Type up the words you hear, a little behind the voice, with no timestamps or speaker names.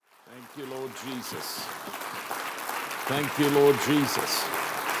Thank you, Lord Jesus. Thank you, Lord Jesus.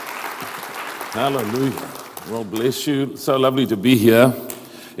 Hallelujah. Well, bless you. So lovely to be here.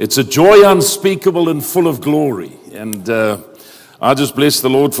 It's a joy unspeakable and full of glory. And I just bless the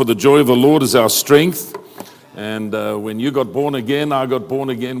Lord, for the joy of the Lord is our strength. And when you got born again, I got born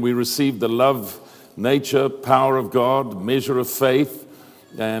again. We received the love, nature, power of God, measure of faith.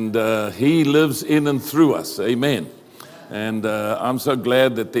 And He lives in and through us. Amen. And I'm so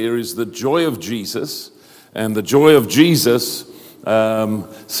glad that there is the joy of Jesus. And the joy of Jesus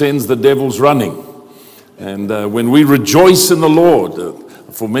sends the devils running. And when we rejoice in the Lord,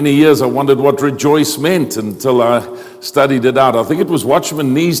 for many years I wondered what rejoice meant until I studied it out. I think it was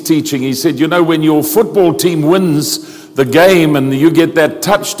Watchman Nee's teaching. He said, you know, when your football team wins the game and you get that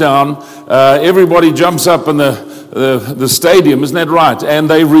touchdown, everybody jumps up in the stadium, isn't that right? And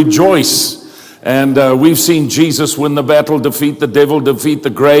they rejoice. And we've seen Jesus win the battle, defeat the devil, defeat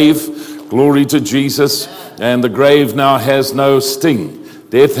the grave. Glory to Jesus. And the grave now has no sting.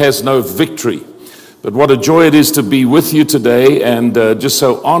 Death has no victory. But what a joy it is to be with you today, and just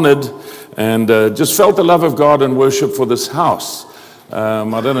so honored, and just felt the love of God and worship for this house. I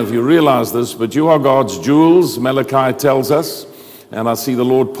don't know if you realize this, but you are God's jewels, Malachi tells us. And I see the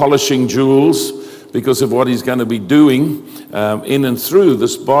Lord polishing jewels because of what He's going to be doing in and through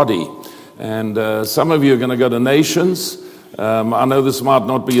this body. And some of you are going to go to nations. I know this might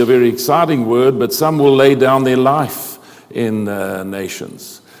not be a very exciting word, but some will lay down their life in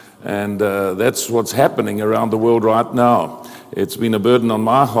nations. And that's what's happening around the world right now. It's been a burden on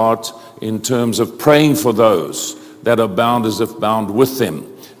my heart in terms of praying for those that are bound as if bound with them.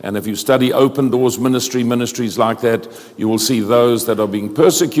 And if you study Open Doors ministries like that, you will see those that are being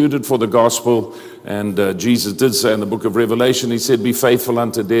persecuted for the gospel. And Jesus did say in the book of Revelation, He said, be faithful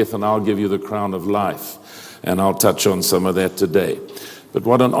unto death and I'll give you the crown of life. And I'll touch on some of that today. But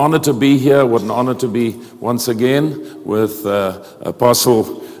what an honor to be here. What an honor to be once again with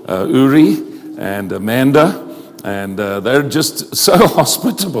Apostle Uri and Amanda. And they're just so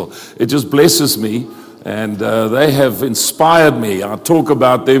hospitable. It just blesses me. And they have inspired me. I talk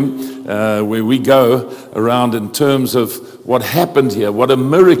about them where we go around in terms of what happened here. What a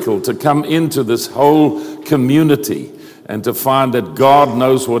miracle to come into this whole community and to find that God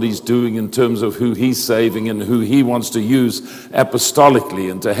knows what He's doing in terms of who He's saving and who He wants to use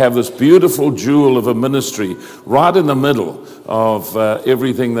apostolically, and to have this beautiful jewel of a ministry right in the middle of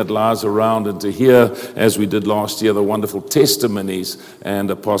everything that lies around, and to hear, as we did last year, the wonderful testimonies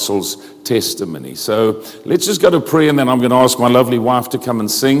and apostles' testimony. So let's just go to prayer, and then I'm going to ask my lovely wife to come and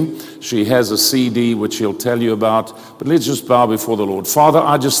sing. She has a CD which she'll tell you about, but let's just bow before the Lord. Father,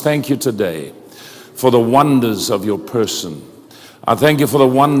 I just thank you today for the wonders of your person. I thank you for the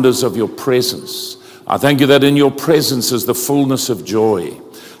wonders of your presence. I thank you that in your presence is the fullness of joy.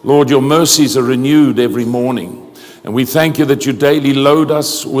 Lord, your mercies are renewed every morning. And we thank you that you daily load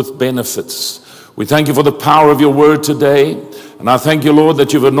us with benefits. We thank you for the power of your word today. And I thank you, Lord,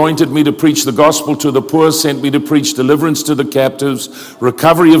 that you've anointed me to preach the gospel to the poor, sent me to preach deliverance to the captives,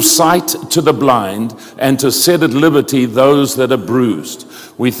 recovery of sight to the blind, and to set at liberty those that are bruised.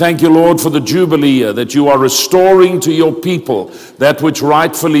 We thank you, Lord, for the Jubilee year, that you are restoring to your people that which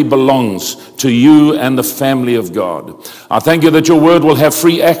rightfully belongs to you and the family of God. I thank you that your word will have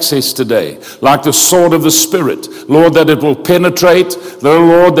free access today, like the sword of the Spirit. Lord, that it will penetrate,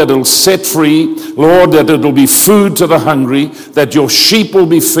 Lord, that it will set free, Lord, that it will be food to the hungry, that your sheep will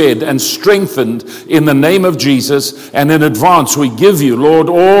be fed and strengthened in the name of Jesus. And in advance, we give you, Lord,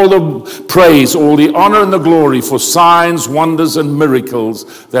 all the praise, all the honor and the glory for signs, wonders, and miracles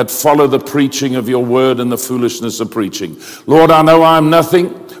that follow the preaching of your word and the foolishness of preaching. Lord, I know I'm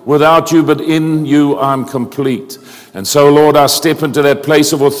nothing without you, but in you I'm complete. And so, Lord, I step into that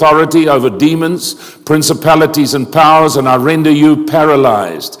place of authority over demons, principalities, and powers, and I render you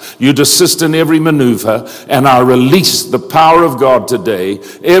paralyzed. You desist in every maneuver, and I release the power of God today.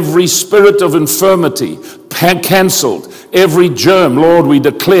 Every spirit of infirmity cancelled. Every germ, Lord, we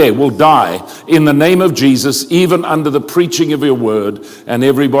declare will die in the name of Jesus, even under the preaching of your word. And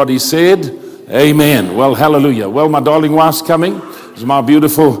everybody said, amen. Well, hallelujah. Well, my darling wife's coming. This is my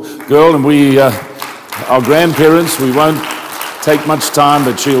beautiful girl, and we... our grandparents, we won't take much time,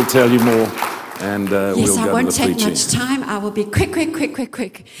 but she'll tell you more. And we'll go to the preaching. Yes, I won't take much time. I will be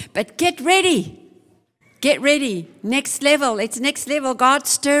quick. But get ready. Get ready. Next level. It's next level. God's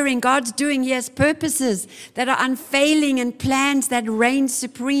stirring. God's doing. He has purposes that are unfailing and plans that reign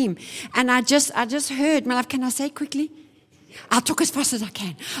supreme. And I just heard, my love, can I say quickly? I'll talk as fast as I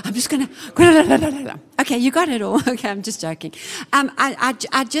can. I'm just going to... Okay, you got it all. Okay, I'm just joking.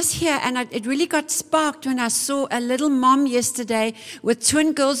 I just hear, and it really got sparked when I saw a little mom yesterday with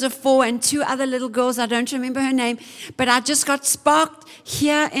twin girls of 4 and 2 other little girls. I don't remember her name, but I just got sparked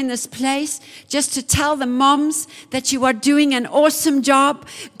here in this place just to tell the moms that you are doing an awesome job.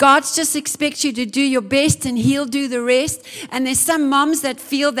 God just expects you to do your best and He'll do the rest. And there's some moms that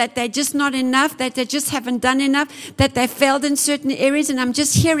feel that they're just not enough, that they just haven't done enough, that they failed in certain areas. And I'm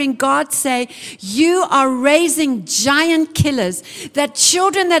just hearing God say, you are raising giant killers. That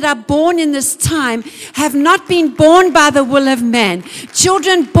children that are born in this time have not been born by the will of man.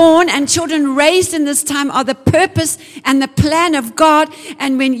 Children born and children raised in this time are the purpose and the plan of God.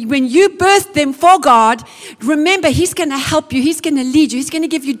 And when you birth them for God, remember, He's going to help you. He's going to lead you. He's going to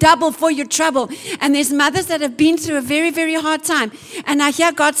give you double for your trouble. And there's mothers that have been through a very, very hard time. And I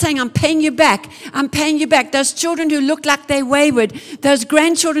hear God saying, I'm paying you back. I'm paying you back. Those children who look like they're wayward, those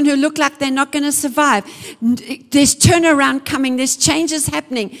grandchildren who look like they're not going to survive. There's turnaround coming. There's changes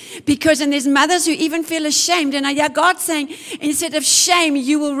happening. And there's mothers who even feel ashamed. And I hear God saying, instead of shame,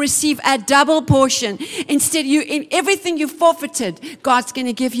 you will receive a double portion. Instead, in everything you forfeited, God's going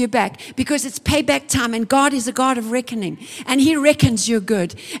to give you back, because it's payback time, and God is a God of reckoning, and He reckons you're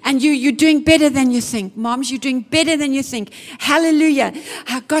good, and you're doing better than you think. Moms, you're doing better than you think. Hallelujah.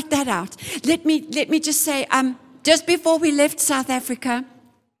 I got that out. Let me just say, just before we left South Africa,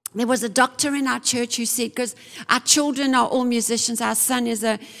 there was a doctor in our church who said, because our children are all musicians. Our son is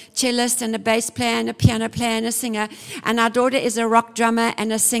a cellist and a bass player and a piano player and a singer. And our daughter is a rock drummer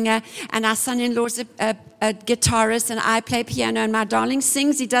and a singer. And our son-in-law is a guitarist, and I play piano, and my darling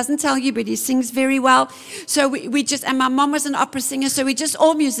sings. He doesn't tell you, but he sings very well. So we just, and my mom was an opera singer, so we just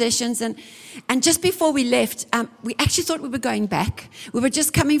all musicians. And just before we left, we actually thought we were going back. We were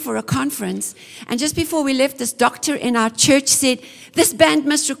just coming for a conference. And just before we left, this doctor in our church said, this band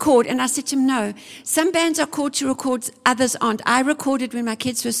must record. And I said to him, no. Some bands are called to record, others aren't. I recorded when my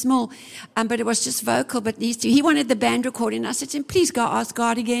kids were small, but it was just vocal. But these two, he wanted the band recording. And I said to him, please go ask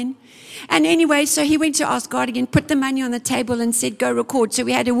God again. And anyway, so he went to ask God again, put the money on the table and said, go record. So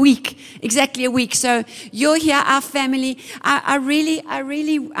we had a week, exactly a week. So you're here, our family.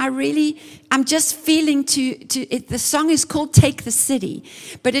 I'm just feeling the song is called Take the City,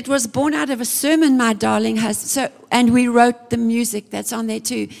 but it was born out of a sermon my darling has. And we wrote the music that's on there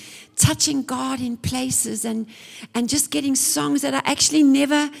too. Touching God in places and just getting songs that I actually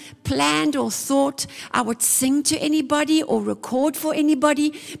never planned or thought I would sing to anybody or record for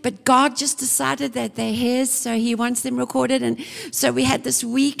anybody, but God just decided that they're His, so He wants them recorded. And so we had this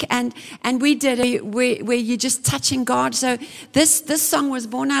week, and we did where you're just touching God. So this song was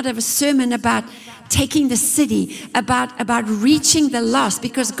born out of a sermon about taking the city, about reaching the lost,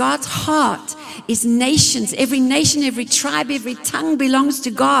 because God's heart is nations. Every nation, every tribe, every tongue belongs to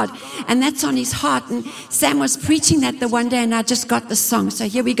God, and that's on His heart. And Sam was preaching that the one day, and I just got the song. So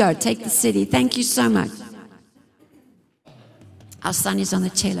here we go, Take the City. Thank you so much. Our son is on the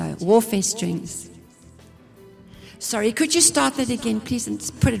cello, Warfare strings. Sorry, could you start that again, please,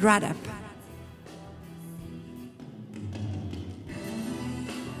 and put it right up?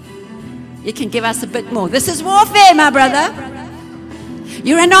 You can give us a bit more. This is warfare, my brother.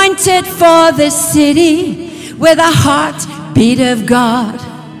 You're anointed for this city with a heartbeat of God.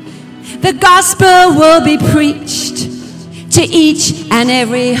 The gospel will be preached to each and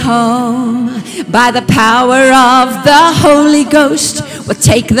every home. By the power of the Holy Ghost, we'll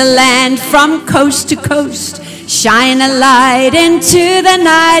take the land from coast to coast. Shine a light into the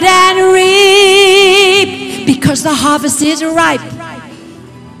night and reap, because the harvest is ripe.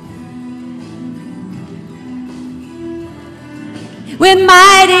 With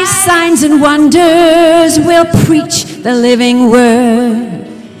mighty signs and wonders, we'll preach the living word.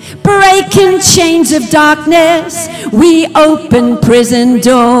 Breaking chains of darkness, we open prison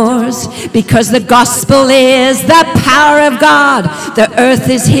doors, because the gospel is the power of God. The earth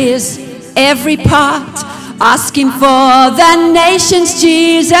is His, every part. Ask Him for the nations,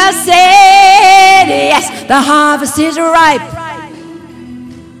 Jesus said. Yes, the harvest is ripe.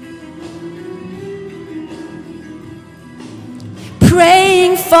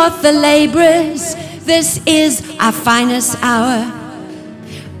 Praying forth the laborers, this is our finest hour.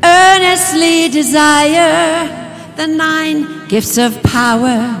 Earnestly desire the 9 gifts of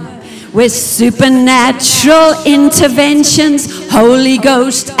power, with supernatural interventions, Holy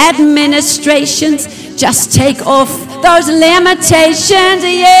Ghost administrations. Just take off those limitations,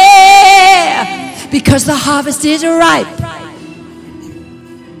 yeah, because the harvest is ripe.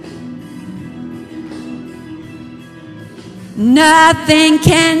 Nothing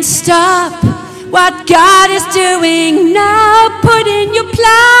can stop what God is doing now. Put in your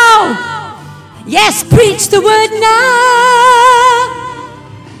plow Yes, preach the word now.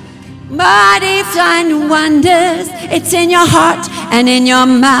 Mighty sign wonders, it's in your heart and in your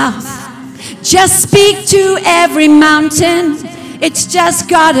mouth. Just speak to every mountain, it's just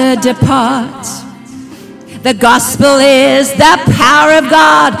gotta depart. The gospel is the power of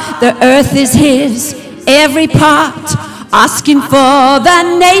God, the earth is His, every part. Ask Him for the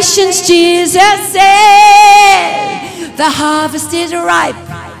nations, Jesus said. The harvest is ripe.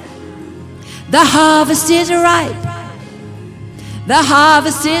 The harvest is ripe. The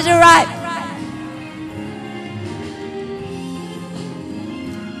harvest is ripe.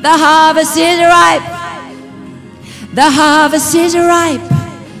 The harvest is ripe. The harvest is ripe.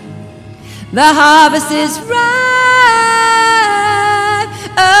 The harvest is ripe.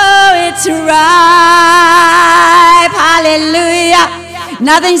 Oh, it's ripe. Hallelujah.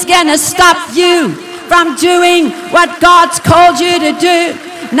 Nothing's gonna stop you from doing what God's called you to do.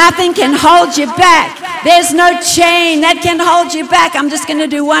 Nothing can hold you back. There's no chain that can hold you back. I'm just going to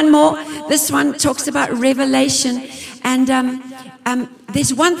do one more. This one talks about revelation. And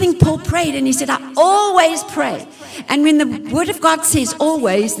there's one thing Paul prayed, and he said, I always pray. And when the Word of God says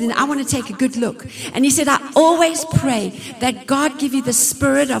always, then I want to take a good look. And he said, I always pray that God give you the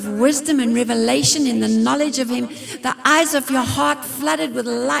spirit of wisdom and revelation in the knowledge of Him, the eyes of your heart flooded with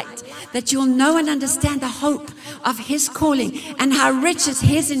light, that you'll know and understand the hope of His calling and how rich is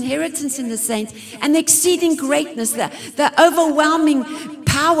His inheritance in the saints and the exceeding greatness, the overwhelming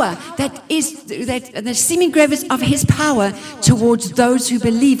power that the seeming greatness of His power towards those who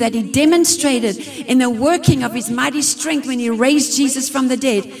believe, that He demonstrated in the working of His mighty strength when He raised Jesus from the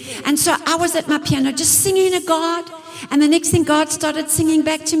dead. And so I was at my piano just singing to God, and the next thing God started singing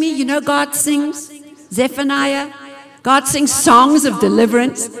back to me. You know, God sings Zephaniah. God sings songs of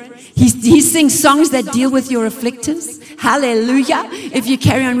deliverance. He sings songs that deal with your afflictors. Hallelujah. If you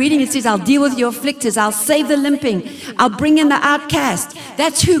carry on reading, it says, I'll deal with your afflictors. I'll save the limping. I'll bring in the outcast.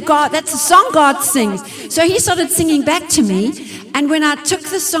 That's the song God sings. So he started singing back to me. And when I took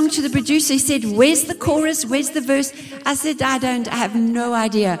the song to the producer, he said, where's the chorus? Where's the verse? I said, I have no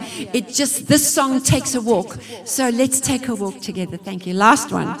idea. This song takes a walk. So let's take a walk together. Thank you.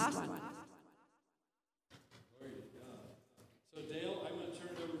 Last one.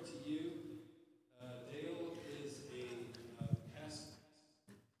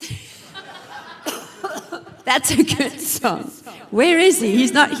 That's a good song. Where is he?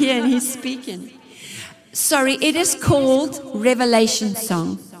 He's not here and he's speaking. Sorry, it is called Revelation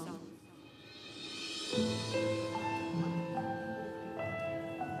Song.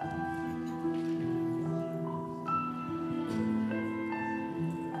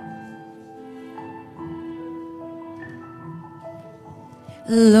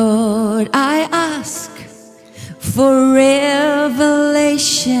 Lord, I ask for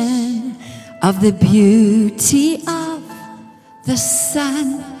revelation of the beauty of the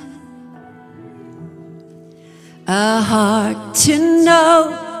sun, a heart to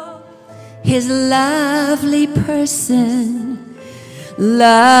know His lovely person,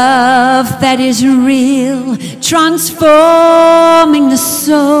 love that is real, transforming the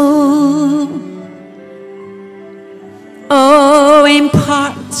soul. Oh,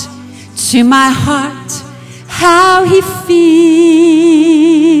 impart to my heart how He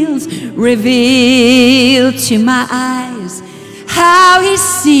feels, reveal to my eyes how He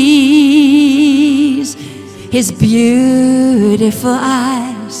sees, His beautiful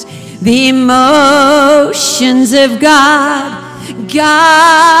eyes, the emotions of God.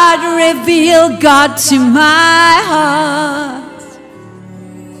 God, reveal God to my heart.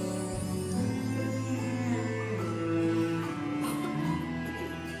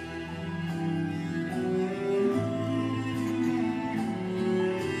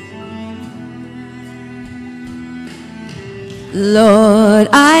 Lord,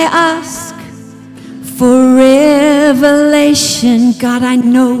 I ask for revelation. God, I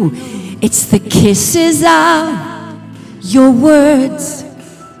know it's the kisses of your words.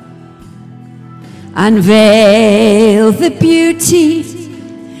 Unveil the beauty,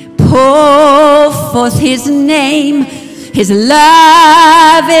 pour forth His name. His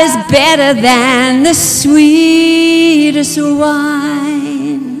love is better than the sweetest wine.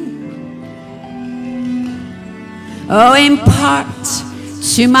 Oh, impart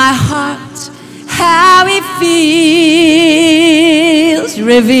to my heart how He feels,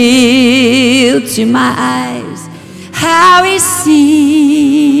 reveal to my eyes how He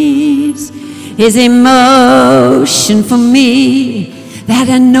sees, His emotion for me, that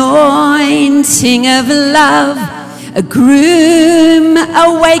anointing of love, a groom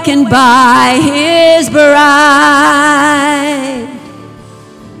awakened by his bride.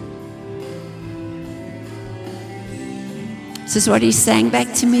 This is what he's saying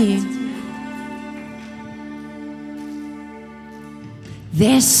back to me.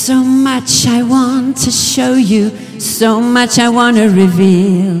 There's so much I want to show you, so much I want to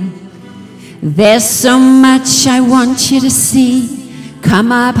reveal. There's so much I want you to see.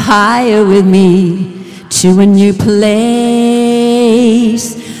 Come up higher with me to a new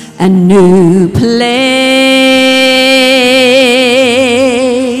place, a new place.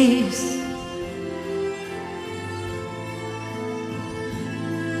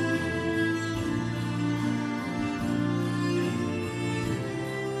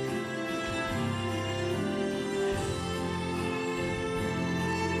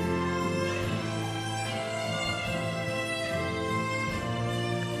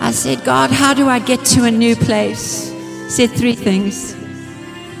 I said, God, how do I get to a new place? Said 3 things.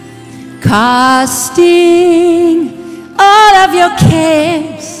 Casting all of your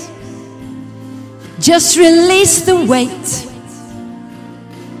cares, just release the weight,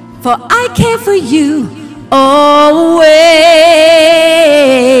 for I care for you always.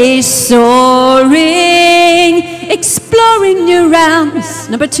 Soaring, exploring new realms.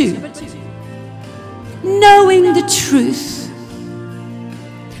 Number 2, knowing the truth.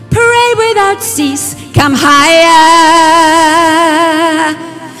 Pray without cease. Come higher,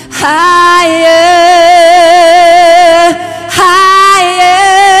 higher, higher.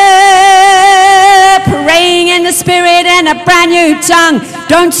 Praying in the Spirit and a brand new tongue.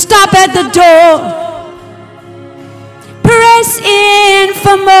 Don't stop at the door. Press in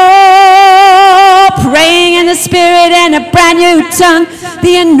for more. Praying in the Spirit and a brand new tongue.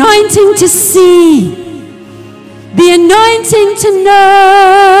 The anointing to see. The anointing to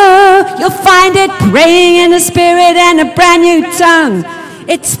know. You'll find it praying in the Spirit and a brand new tongue.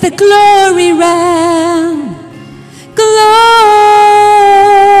 It's the glory realm. Glory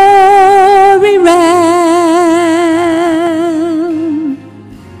realm.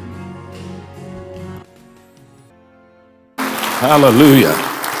 Hallelujah.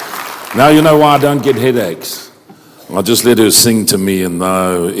 Now you know why I don't get headaches. I'll just let her sing to me and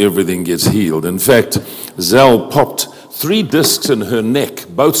now everything gets healed. In fact, Zell popped 3 discs in her neck,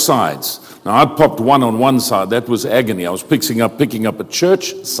 both sides. Now, I'd popped one on one side. That was agony. I was picking up a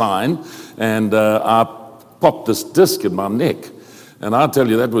church sign, and I popped this disc in my neck. And I tell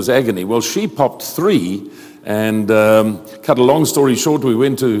you, that was agony. Well, she popped 3, and cut a long story short, we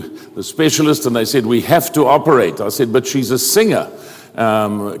went to the specialist, and they said, we have to operate. I said, but she's a singer.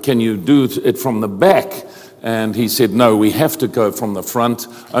 Can you do it from the back? And he said, no, we have to go from the front.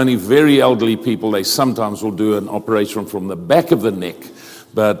 Only very elderly people, they sometimes will do an operation from the back of the neck.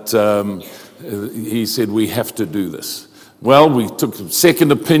 But he said, we have to do this. Well, we took a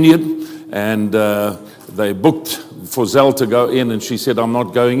second opinion, and they booked for Zell to go in, and she said, I'm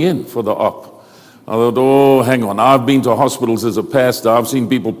not going in for the op. I thought, oh, hang on. I've been to hospitals as a pastor. I've seen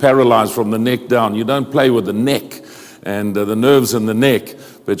people paralyzed from the neck down. You don't play with the neck and the nerves in the neck.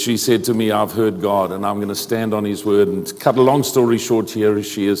 But she said to me, I've heard God, and I'm going to stand on his word. And cut a long story short, here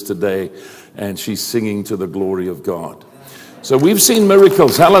she is today, and she's singing to the glory of God. So we've seen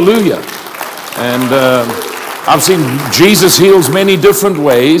miracles, hallelujah. And I've seen Jesus heals many different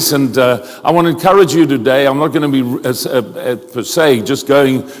ways, and I want to encourage you today. I'm not going to be, per se, just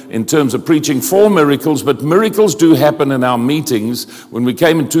going in terms of preaching for miracles, but miracles do happen in our meetings. When we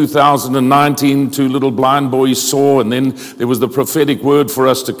came in 2019, 2 little blind boys saw, and then there was the prophetic word for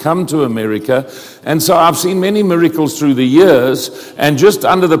us to come to America. And so I've seen many miracles through the years, and just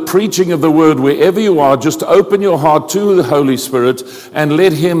under the preaching of the word, wherever you are, just open your heart to the Holy Spirit and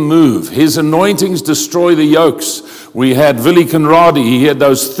let him move. His anointings destroy the yoke. We had Willie Conradi. He had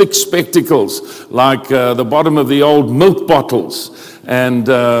those thick spectacles like the bottom of the old milk bottles. And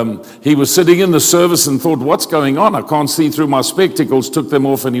he was sitting in the service and thought, what's going on? I can't see through my spectacles. Took them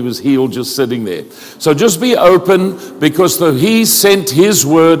off and he was healed just sitting there. So just be open, because he sent his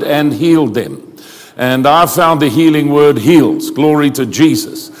word and healed them. And I found the healing word heals. Glory to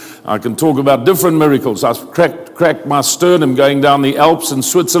Jesus. I can talk about different miracles. I cracked my sternum going down the Alps in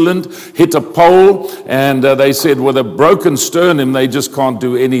Switzerland, hit a pole, and they said with a broken sternum, they just can't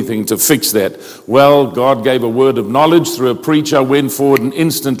do anything to fix that. Well, God gave a word of knowledge through a preacher, went forward and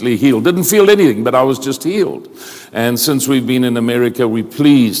instantly healed. Didn't feel anything, but I was just healed. And since we've been in America, we're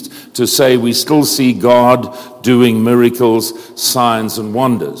pleased to say we still see God doing miracles, signs, and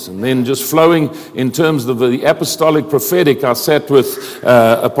wonders. And then just flowing in terms of the apostolic prophetic, I sat with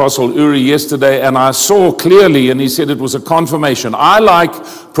Apostle Uri yesterday, and I saw clearly, and he said it was a confirmation. I like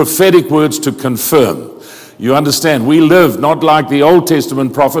prophetic words to confirm. You understand, we live not like the Old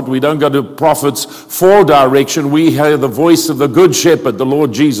Testament prophet. We don't go to prophets for direction. We hear the voice of the good shepherd, the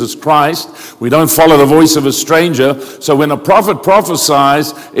Lord Jesus Christ. We don't follow the voice of a stranger. So when a prophet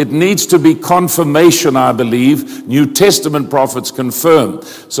prophesies, it needs to be confirmation, I believe. New Testament prophets confirm.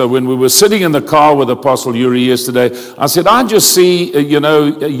 So when we were sitting in the car with Apostle Uri yesterday, I said, I just see,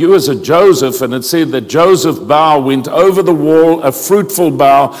 you as a Joseph, and it said that Joseph's bow went over the wall, a fruitful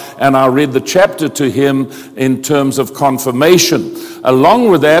bow, and I read the chapter to him in terms of confirmation. Along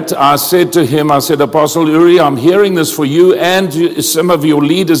with that, I said to him, Apostle Uri, I'm hearing this for you and some of your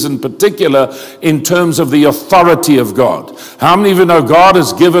leaders in particular in terms of the authority of God. How many of you know God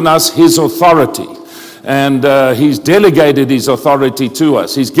has given us his authority? And he's delegated his authority to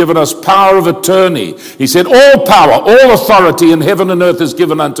us. He's given us power of attorney. He said, all power, all authority in heaven and earth is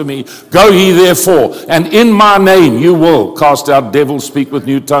given unto me. Go ye therefore, and in my name you will cast out devils, speak with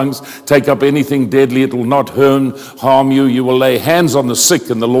new tongues, take up anything deadly. It will not harm you. You will lay hands on the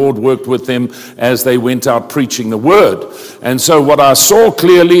sick, and the Lord worked with them as they went out preaching the word. And so what I saw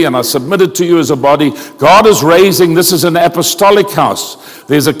clearly, and I submitted to you as a body, God is raising, this is an apostolic house.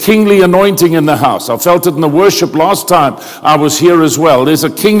 There's a kingly anointing in the house. I felt it in the worship last time I was here as well. There's a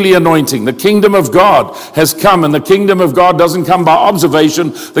kingly anointing. The kingdom of God has come, and the kingdom of God doesn't come by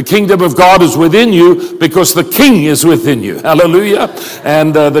observation. The kingdom of God is within you because the king is within you. Hallelujah.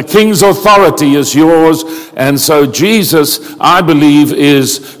 And the king's authority is yours. And so Jesus, I believe,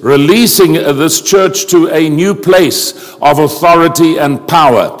 is releasing this church to a new place of authority and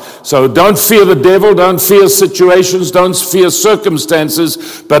power. So don't fear the devil, don't fear situations, don't fear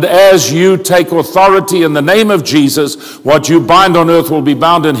circumstances, but as you take authority in the name of Jesus, what you bind on earth will be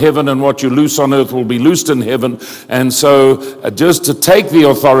bound in heaven, and what you loose on earth will be loosed in heaven. And so just to take the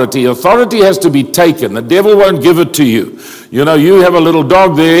authority has to be taken. The devil won't give it to you. You know, you have a little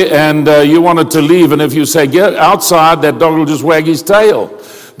dog there and you want it to leave, and if you say get outside, that dog will just wag his tail.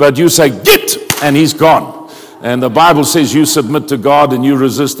 But you say get, and he's gone. And the Bible says you submit to God and you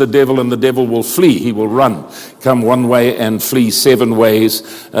resist the devil, and the devil will flee. He will run, come one way and flee 7 ways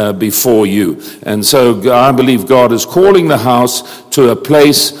before you. And so I believe God is calling the house to a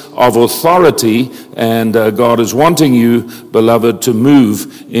place of authority, and God is wanting you, beloved, to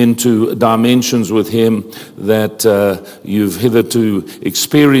move into dimensions with him that you've hitherto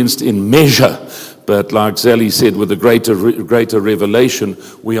experienced in measure. But like Zelly said, with a greater revelation,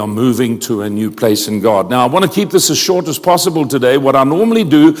 we are moving to a new place in God. Now, I want to keep this as short as possible today. What I normally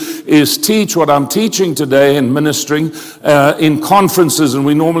do is teach what I'm teaching today and ministering in conferences, and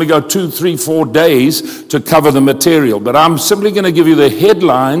we normally go 2, 3, 4 days to cover the material. But I'm simply going to give you the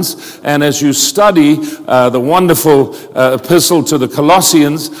headlines, and as you study the wonderful epistle to the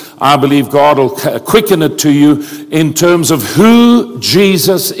Colossians, I believe God will quicken it to you in terms of who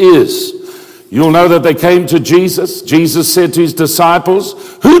Jesus is. You'll know that they came to Jesus. Jesus said to his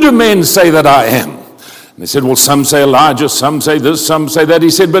disciples, who do men say that I am? And they said, well, some say Elijah, some say this, some say that. He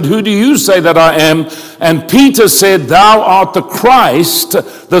said, but who do you say that I am? And Peter said, thou art the Christ,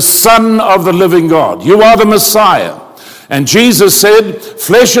 the Son of the living God. You are the Messiah. And Jesus said,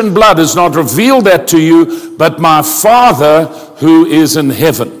 flesh and blood has not revealed that to you, but my Father who is in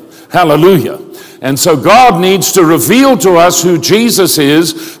heaven. Hallelujah. And so God needs to reveal to us who Jesus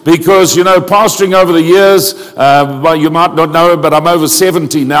is, because, you know, pastoring over the years, well, you might not know it, but I'm over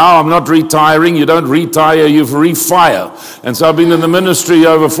 70 now. I'm not retiring. You don't retire, you refire. And so I've been in the ministry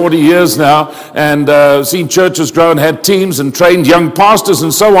over 40 years now, and seen churches grow and had teams and trained young pastors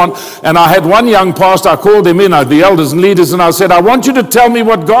and so on. And I had one young pastor, I called them in, the elders and leaders, and I said, I want you to tell me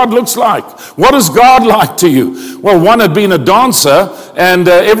what God looks like. What is God like to you? Well, one had been a dancer, and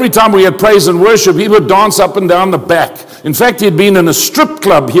every time we had praise and worship, he would dance up and down the back. In fact, he'd been in a strip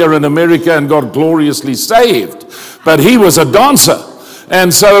club here in America and got gloriously saved. But he was a dancer.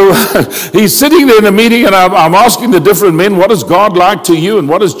 And so he's sitting there in a meeting, and I'm asking the different men, what is God like to you and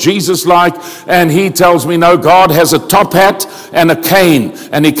what is Jesus like? And he tells me, no, God has a top hat and a cane,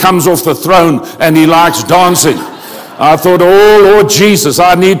 and he comes off the throne and he likes dancing. I thought, oh, Lord Jesus,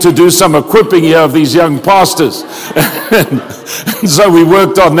 I need to do some equipping here of these young pastors. And so we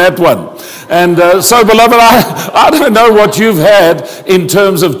worked on that one. And so, beloved, I don't know what you've had in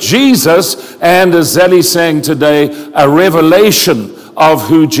terms of Jesus, and as Zelly sang today, a revelation of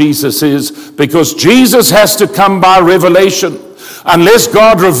who Jesus is, because Jesus has to come by revelation. Unless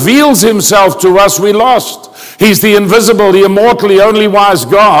God reveals himself to us, we're lost. He's the invisible, the immortal, the only wise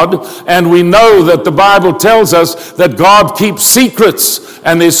God, and we know that the Bible tells us that God keeps secrets,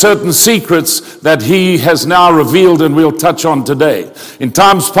 and there's certain secrets that he has now revealed and we'll touch on today. In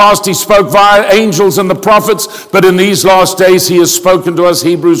times past, he spoke via angels and the prophets, but in these last days, he has spoken to us,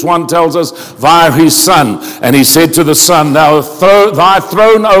 Hebrews 1 tells us, via his Son. And he said to the Son, now thy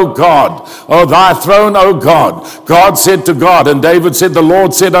throne, O God, O thy throne, O God. God said to God, and David said, the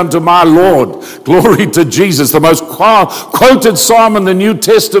Lord said unto my Lord. Glory to Jesus, the most quoted psalm in the New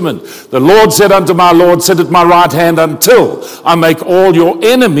Testament. The Lord said unto my Lord, sit at my right hand until I make all your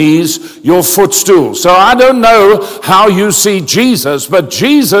enemies your footstool. So I don't know how you see Jesus, but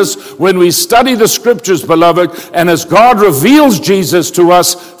Jesus, when we study the scriptures, beloved, and as God reveals Jesus to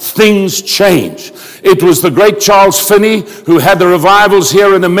us, things change. It was the great Charles Finney who had the revivals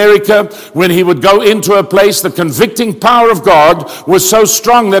here in America. When he would go into a place, the convicting power of God was so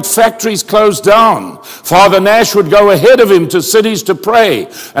strong that factories closed down. Father Nash would go ahead of him to cities to pray,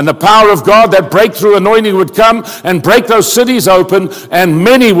 and the power of God, that breakthrough anointing, would come and break those cities open, and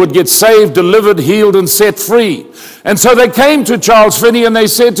many would get saved, delivered, healed, and set free. And so they came to Charles Finney and they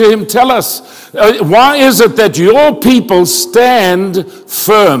said to him, tell us, why is it that your people stand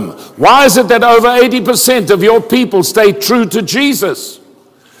firm? Why is it that over 80% of your people stay true to Jesus?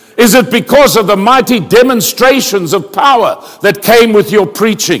 Is it because of the mighty demonstrations of power that came with your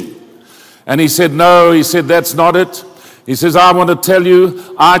preaching? And he said, no, he said, that's not it. He says, I want to tell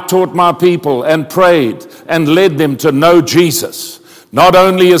you, I taught my people and prayed and led them to know Jesus, not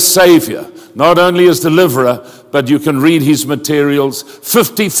only as Savior, not only as deliverer, but you can read his materials,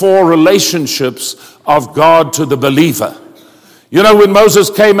 54 relationships of God to the believer. You know, when Moses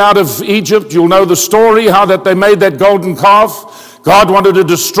came out of Egypt, you'll know the story, how that they made that golden calf. God wanted to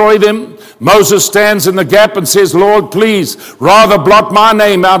destroy them. Moses stands in the gap and says, Lord, please, rather blot my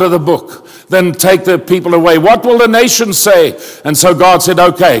name out of the book than take the people away. What will the nation say? And so God said,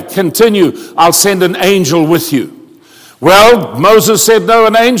 okay, continue. I'll send an angel with you. Well, Moses said, no,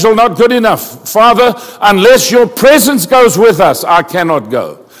 an angel not good enough. Father, unless your presence goes with us, I cannot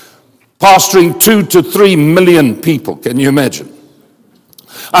go. Pastoring 2 to 3 million people, can you imagine?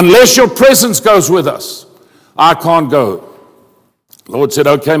 Unless your presence goes with us, I can't go. The Lord said,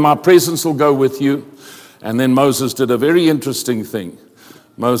 okay, my presence will go with you. And then Moses did a very interesting thing.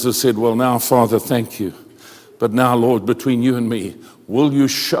 Moses said, well, now, Father, thank you. But now, Lord, between you and me, will you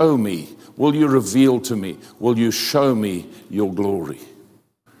show me? Will you reveal to me? Will you show me your glory?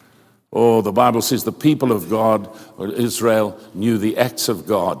 Oh, the Bible says the people of God, or Israel, knew the acts of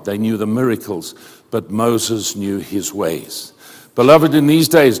God. They knew the miracles, but Moses knew his ways. Beloved, in these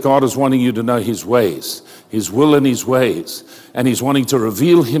days, God is wanting you to know his ways, his will and his ways, and he's wanting to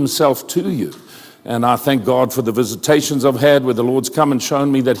reveal himself to you. And I thank God for the visitations I've had where the Lord's come and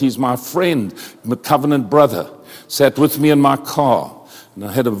shown me that he's my friend, my covenant brother, sat with me in my car. And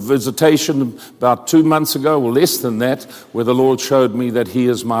I had a visitation about 2 months ago, or less than that, where the Lord showed me that he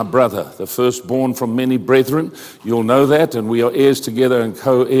is my brother, the firstborn from many brethren. You'll know that, and we are heirs together and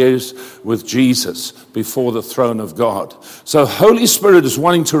co-heirs with Jesus before the throne of God. So Holy Spirit is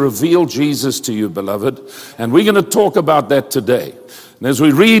wanting to reveal Jesus to you, beloved, and we're going to talk about that today. And as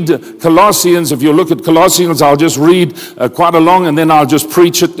we read Colossians, if you look at Colossians, I'll just read quite along and then I'll just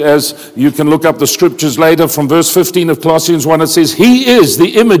preach it as you can look up the scriptures later. From verse 15 of Colossians 1, it says, he is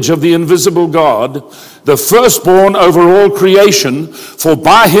the image of the invisible God, the firstborn over all creation. For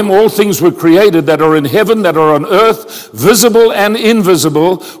by him all things were created that are in heaven, that are on earth, visible and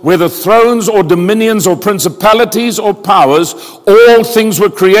invisible, whether thrones or dominions or principalities or powers. All things were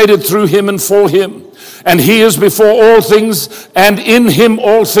created through him and for him. And he is before all things, and in him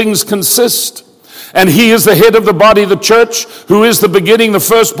all things consist. And he is the head of the body, the church, who is the beginning, the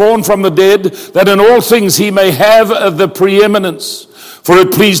firstborn from the dead, that in all things he may have the preeminence. For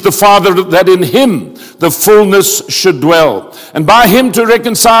it pleased the Father that in him the fullness should dwell, and by him to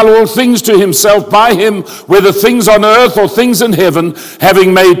reconcile all things to himself, by him, whether things on earth or things in heaven,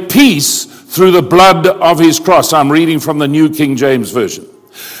 having made peace through the blood of his cross. I'm reading from the New King James Version.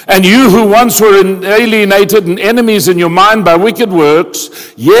 And you who once were alienated and enemies in your mind by wicked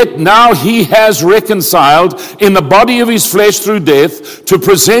works, yet now he has reconciled in the body of his flesh through death, to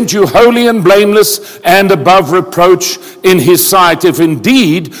present you holy and blameless and above reproach in his sight. If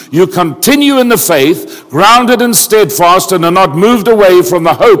indeed you continue in the faith, grounded and steadfast, and are not moved away from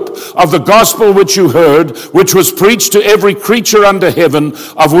the hope of the gospel which you heard, which was preached to every creature under heaven,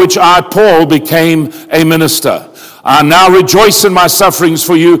 of which I, Paul, became a minister. I now rejoice in my sufferings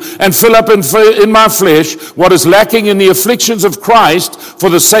for you, and fill up in my flesh what is lacking in the afflictions of Christ for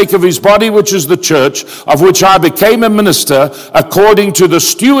the sake of his body, which is the church, of which I became a minister, according to the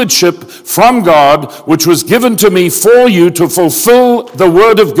stewardship from God, which was given to me for you to fulfill the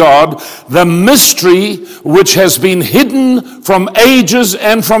word of God, the mystery which has been hidden from ages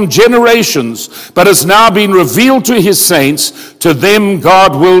and from generations, but has now been revealed to his saints. To them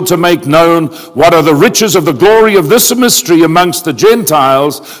God willed to make known what are the riches of the glory of this mystery amongst the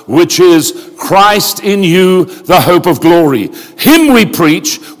Gentiles, which is Christ in you, the hope of glory. Him we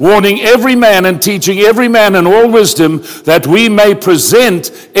preach, warning every man and teaching every man in all wisdom, that we may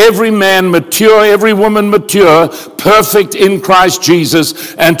present every man mature, every woman mature, perfect in Christ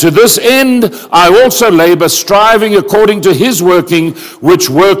Jesus. And to this end I also labor, striving according to his working, which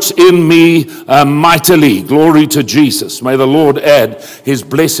works in me mightily. Glory to Jesus. May the Lord add his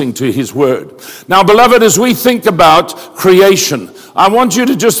blessing to his word. Now, beloved, as we think about creation, I want you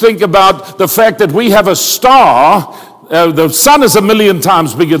to just think about the fact that we have a star. The sun is 1,000,000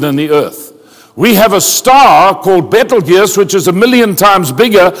 times bigger than the earth. We have a star called Betelgeuse, which is 1,000,000 times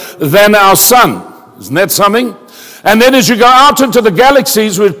bigger than our sun. Isn't that something? And then as you go out into the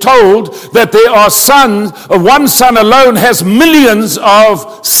galaxies, we're told that there are suns, one sun alone has millions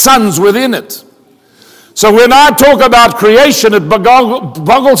of suns within it. So when I talk about creation, it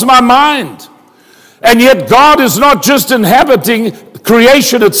boggles my mind. And yet God is not just inhabiting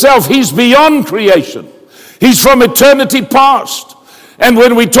creation itself, he's beyond creation. He's from eternity past. And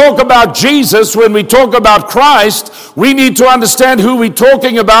when we talk about Jesus, when we talk about Christ, we need to understand who we're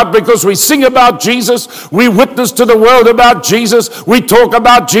talking about, because we sing about Jesus, we witness to the world about Jesus, we talk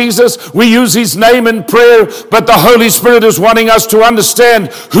about Jesus, we use his name in prayer, but the Holy Spirit is wanting us to understand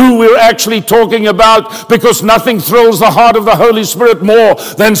who we're actually talking about, because nothing thrills the heart of the Holy Spirit more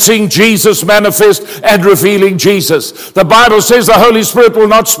than seeing Jesus manifest and revealing Jesus. The Bible says the Holy Spirit will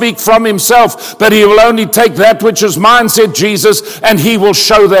not speak from himself, but he will only take that which is mine, said Jesus, and he will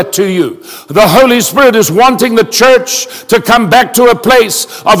show that to you. The Holy Spirit is wanting the church to come back to a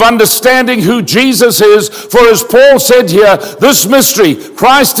place of understanding who Jesus is. For as Paul said here, this mystery,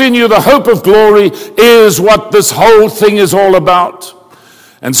 Christ in you, the hope of glory, is what this whole thing is all about.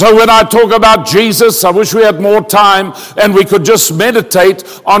 And so when I talk about Jesus, I wish we had more time and we could just meditate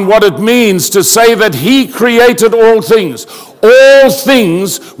on what it means to say that he created all things. All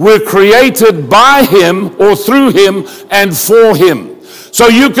things were created by him or through him and for him. So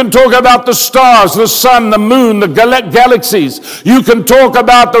you can talk about the stars, the sun, the moon, the galaxies. You can talk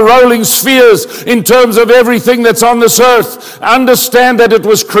about the rolling spheres in terms of everything that's on this earth. Understand that it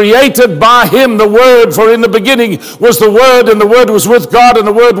was created by him, the Word, for in the beginning was the Word, and the Word was with God, and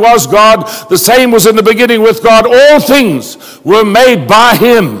the Word was God. The same was in the beginning with God. All things were made by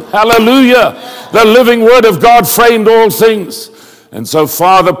him. Hallelujah. The living Word of God framed all things. And so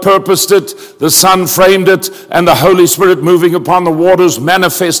Father purposed it, the Son framed it, and the Holy Spirit moving upon the waters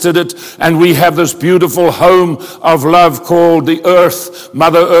manifested it. And we have this beautiful home of love called the earth.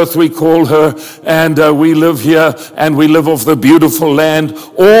 Mother Earth we call her. And we live here and we live off the beautiful land,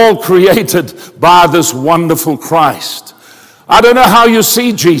 all created by this wonderful Christ. I don't know how you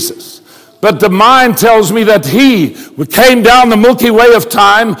see Jesus, but the mind tells me that he came down the Milky Way of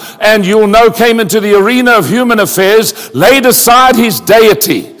time, and you'll know came into the arena of human affairs, laid aside his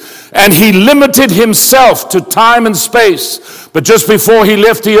deity, and he limited himself to time and space. But just before he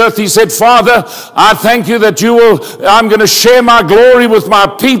left the earth, he said, Father, I thank you that I'm going to share my glory with my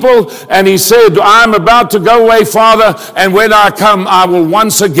people. And he said, I'm about to go away, Father, and when I come, I will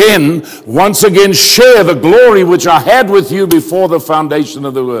once again share the glory which I had with you before the foundation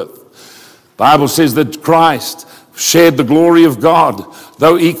of the earth. The Bible says that Christ shared the glory of God.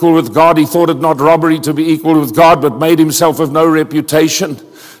 Though equal with God, he thought it not robbery to be equal with God, but made himself of no reputation,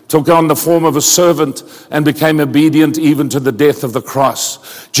 took on the form of a servant, and became obedient even to the death of the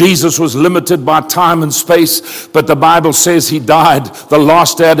cross. Jesus was limited by time and space, but the Bible says he died, the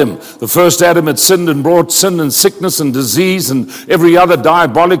last Adam. The first Adam had sinned and brought sin and sickness and disease and every other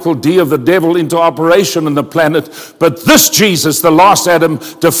diabolical deed of the devil into operation on the planet. But this Jesus, the last Adam,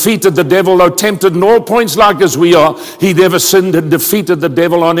 defeated the devil, though tempted in all points like as we are. He never sinned and defeated the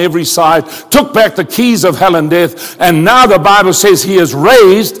devil on every side, took back the keys of hell and death, and now the Bible says he has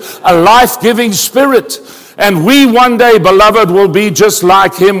raised a life-giving spirit. And we one day, beloved, will be just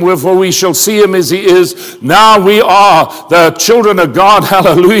like him, for we shall see him as he is. Now we are the children of God,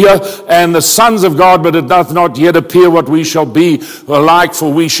 hallelujah, and the sons of God, but it doth not yet appear what we shall be like,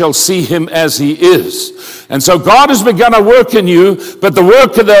 for we shall see him as he is. And so God has begun a work in you, but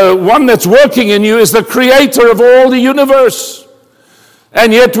the one that's working in you is the creator of all the universe.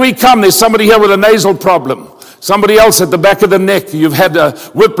 And yet we come, there's somebody here with a nasal problem. Somebody else at the back of the neck, you've had a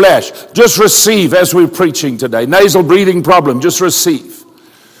whiplash. Just receive as we're preaching today. Nasal breathing problem, just receive.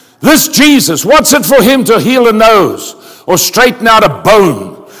 This Jesus, what's it for him to heal a nose or straighten out a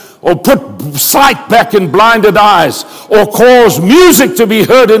bone or put sight back in blinded eyes or cause music to be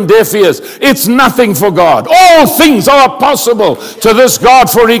heard in deaf ears? It's nothing for God. All things are possible to this God,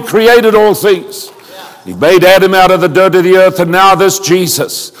 for he created all things. He made Adam out of the dirt of the earth, and now this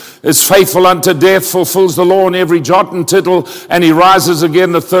Jesus is faithful unto death, fulfills the law in every jot and tittle, and he rises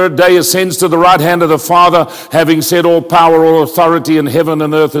again the third day, ascends to the right hand of the Father, having said, all power, all authority in heaven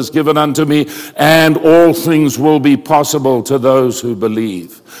and earth is given unto me, and all things will be possible to those who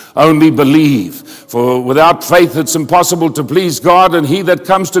believe. Only believe, for without faith it's impossible to please God, and he that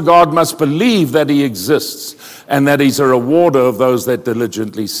comes to God must believe that he exists, and that he's a rewarder of those that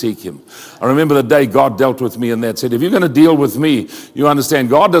diligently seek him. I remember the day God dealt with me and that said, if you're going to deal with me, you understand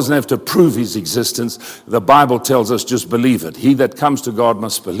God doesn't have to prove his existence. The Bible tells us just believe it. He that comes to God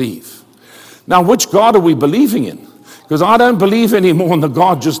must believe. Now, which God are we believing in? Because I don't believe anymore in the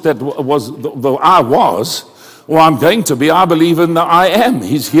God just that was the I was, or I'm going to be. I believe in the I am.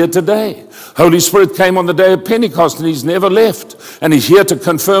 He's here today. Holy Spirit came on the day of Pentecost, and he's never left. And he's here to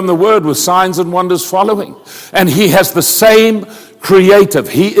confirm the word with signs and wonders following. And he has the same creative.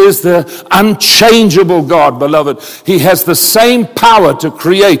 He is the unchangeable God, beloved. He has the same power to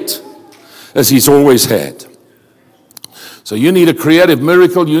create as he's always had. So you need a creative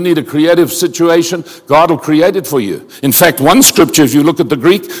miracle, you need a creative situation, God will create it for you. In fact, one scripture, if you look at the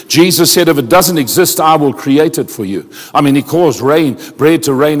Greek, Jesus said, if it doesn't exist, I will create it for you. I mean, he caused bread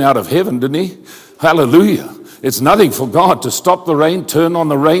to rain out of heaven, didn't he? Hallelujah. It's nothing for God to stop the rain, turn on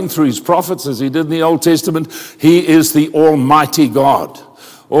the rain through his prophets as he did in the Old Testament. He is the Almighty God.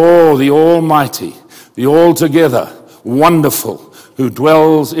 Oh, the Almighty, the altogether wonderful, who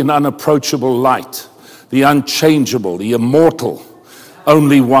dwells in unapproachable light. The unchangeable, the immortal,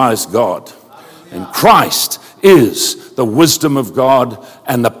 only wise God. And Christ is the wisdom of God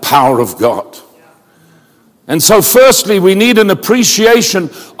and the power of God. And so firstly, we need an appreciation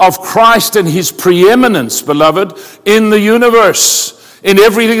of Christ and his preeminence, beloved, in the universe, in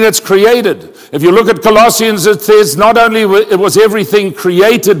everything that's created. If you look at Colossians, it says not only it was everything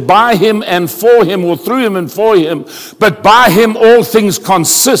created by him and for him, or through him and for him, but by him all things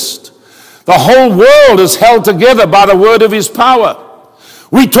consist. The whole world is held together by the word of his power.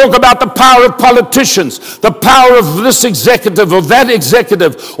 We talk about the power of politicians, the power of this executive or that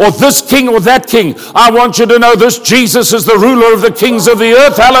executive, or this king or that king. I want you to know this Jesus is the ruler of the kings of the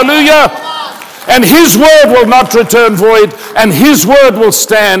earth. Hallelujah. And his word will not return void, and his word will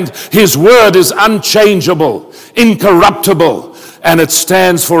stand. His word is unchangeable, incorruptible, and it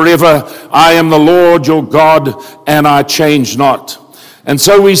stands forever. I am the Lord your God, and I change not. And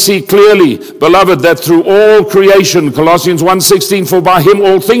so we see clearly, beloved, that through all creation, Colossians 1:16, for by him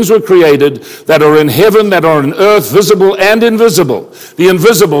all things were created that are in heaven, that are in earth, visible and invisible. The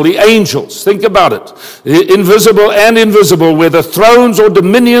invisible, the angels, think about it. The invisible and invisible, whether thrones or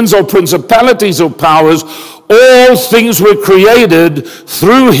dominions or principalities or powers, all things were created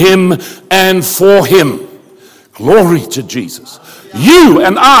through him and for him. Glory to Jesus. You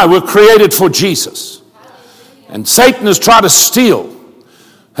and I were created for Jesus. And Satan has tried to steal.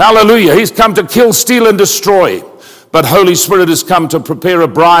 Hallelujah. He's come to kill, steal, and destroy. But Holy Spirit has come to prepare a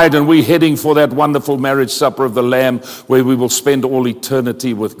bride, and we're heading for that wonderful marriage supper of the Lamb, where we will spend all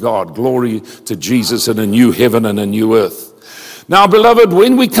eternity with God. Glory to Jesus in a new heaven and a new earth. Now, beloved,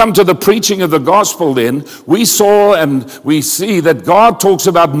 when we come to the preaching of the gospel, then, we saw and we see that God talks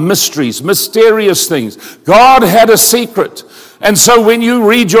about mysteries, mysterious things. God had a secret. And so when you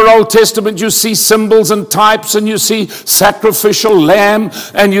read your Old Testament, you see symbols and types, and you see sacrificial lamb,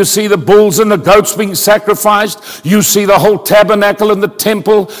 and you see the bulls and the goats being sacrificed. You see the whole tabernacle and the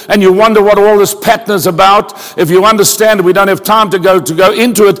temple, and you wonder what all this pattern is about. If you understand it, we don't have time to go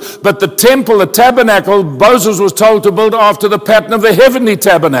into it, but the temple, the tabernacle, Moses was told to build after the pattern of the heavenly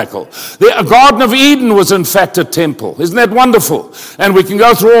tabernacle. The Garden of Eden was in fact a temple. Isn't that wonderful? And we can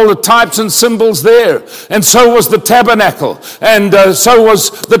go through all the types and symbols there. And so was the tabernacle. And so was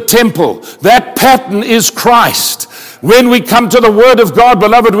the temple. That pattern is Christ. When we come to the Word of God,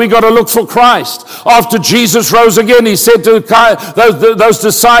 beloved, we got to look for Christ. After Jesus rose again, he said to those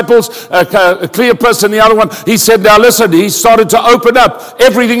disciples, Cleopas and the other one, he said, now listen, he started to open up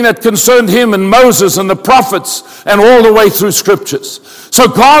everything that concerned him and Moses and the prophets and all the way through scriptures. So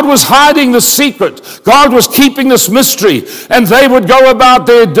God was hiding the secret. God was keeping this mystery. And they would go about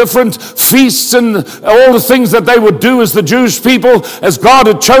their different feasts and all the things that they would do as the Jewish people, as God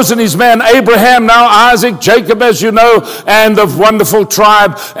had chosen his man Abraham, now Isaac, Jacob, as you know, shadow and the wonderful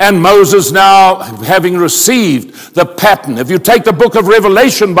tribe. And Moses now, having received the pattern. If you take the book of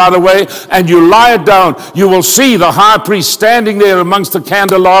Revelation, by the way, and you lie it down, you will see the high priest standing there amongst the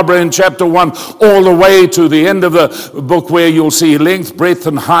candelabra in chapter 1, all the way to the end of the book, where you'll see length, breadth,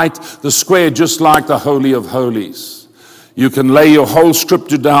 and height, the square, just like the Holy of Holies. You can lay your whole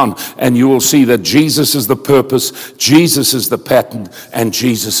scripture down and you will see that Jesus is the purpose, Jesus is the pattern, and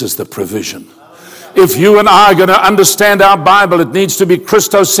Jesus is the provision. If you and I are going to understand our Bible, it needs to be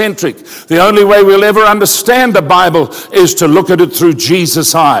Christocentric. The only way we'll ever understand the Bible is to look at it through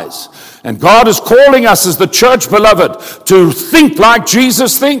Jesus' eyes. And God is calling us as the church, beloved, to think like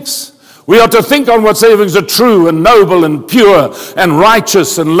Jesus thinks. We are to think on whatsoever is true and noble and pure and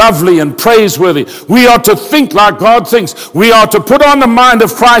righteous and lovely and praiseworthy. We are to think like God thinks. We are to put on the mind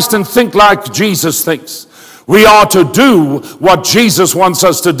of Christ and think like Jesus thinks. We are to do what Jesus wants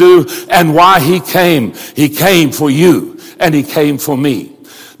us to do and why he came. He came for you and he came for me.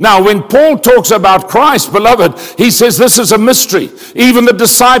 Now, when Paul talks about Christ, beloved, he says this is a mystery. Even the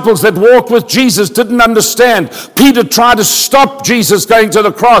disciples that walked with Jesus didn't understand. Peter tried to stop Jesus going to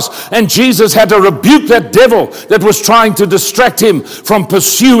the cross, and Jesus had to rebuke that devil that was trying to distract him from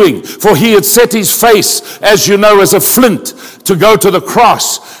pursuing, for he had set his face, as you know, as a flint to go to the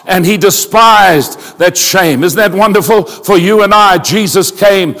cross, and he despised that shame. Isn't that wonderful? For you and I, Jesus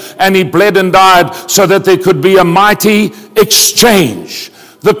came and he bled and died so that there could be a mighty exchange.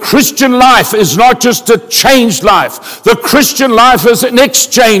 The Christian life is not just a changed life. The Christian life is an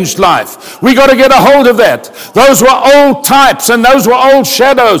exchanged life. We got to get a hold of that. Those were old types and those were old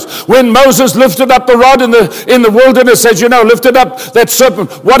shadows. When Moses lifted up the rod in the wilderness, as you know, lifted up that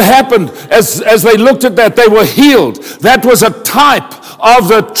serpent, what happened as they looked at that? They were healed. That was a type of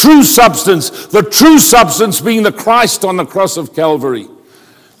the true substance being the Christ on the cross of Calvary.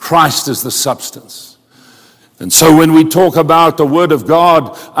 Christ is the substance. And so when we talk about the Word of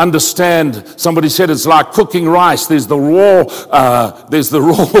God, understand, somebody said it's like cooking rice. There's the raw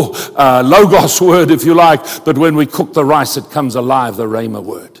Logos word, if you like. But when we cook the rice, it comes alive, the Rhema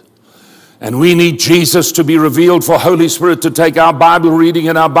word. And we need Jesus to be revealed, for Holy Spirit to take our Bible reading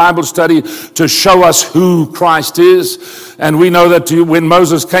and our Bible study to show us who Christ is. And we know that when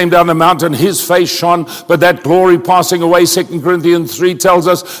Moses came down the mountain, his face shone, but that glory passing away. 2 Corinthians 3 tells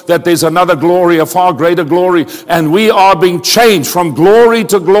us that there's another glory, a far greater glory, and we are being changed from glory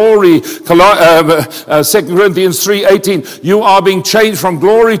to glory. 2 Corinthians 3:18, you are being changed from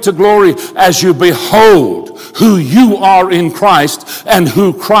glory to glory as you behold who you are in Christ and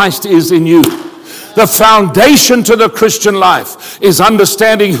who Christ is in you. The foundation to the Christian life is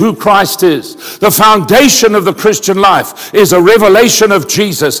understanding who Christ is. The foundation of the Christian life is a revelation of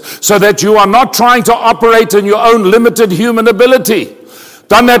Jesus, so that you are not trying to operate in your own limited human ability.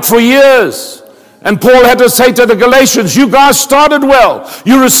 Done that for years. And Paul had to say to the Galatians, you guys started well.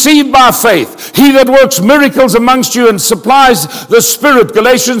 You received by faith. He that works miracles amongst you and supplies the Spirit,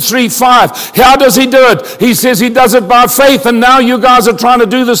 Galatians 3:5. How does he do it? He says he does it by faith, and now you guys are trying to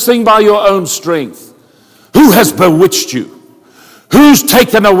do this thing by your own strength. Who has bewitched you? Who's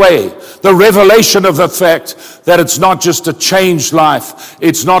taken away the revelation of the fact that it's not just a changed life.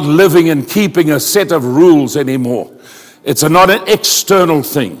 It's not living and keeping a set of rules anymore. It's not an external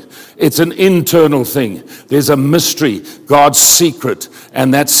thing. It's an internal thing. There's a mystery, God's secret,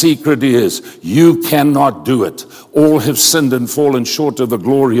 and that secret is you cannot do it. All have sinned and fallen short of the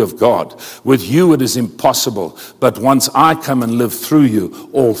glory of God. With you it is impossible, but once I come and live through you,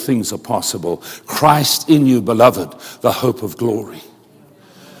 all things are possible. Christ in you, beloved, the hope of glory.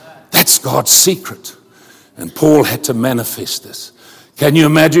 That's God's secret. And Paul had to manifest this. Can you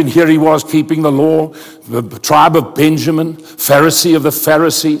imagine? Here he was keeping the law, the tribe of Benjamin, Pharisee of the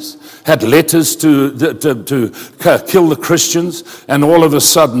Pharisees, had letters to kill the Christians, and all of a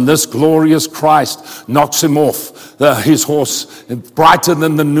sudden this glorious Christ knocks him off his horse, brighter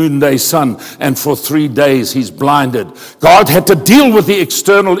than the noonday sun, and for 3 days he's blinded. God had to deal with the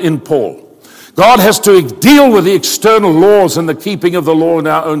external in Paul. God has to deal with the external laws and the keeping of the law in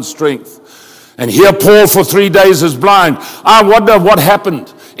our own strength. And here Paul for 3 days is blind. I wonder what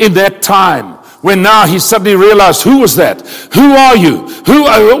happened in that time when now he suddenly realized, who was that? Who are you?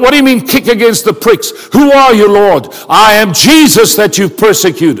 What do you mean kick against the pricks? Who are you, Lord? I am Jesus that you've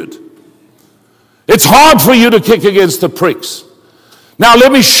persecuted. It's hard for you to kick against the pricks. Now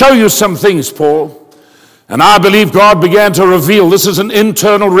let me show you some things, Paul. And I believe God began to reveal. This is an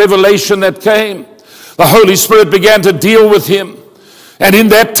internal revelation that came. The Holy Spirit began to deal with him. And in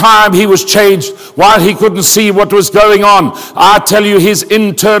that time, he was changed while he couldn't see what was going on. I tell you, his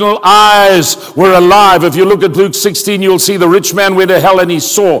internal eyes were alive. If you look at Luke 16, you'll see the rich man went to hell and he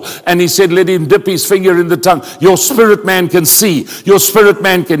saw. And he said, let him dip his finger in the tongue. Your spirit man can see. Your spirit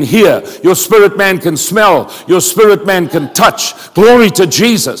man can hear. Your spirit man can smell. Your spirit man can touch. Glory to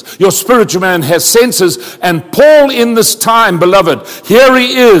Jesus. Your spiritual man has senses. And Paul in this time, beloved, here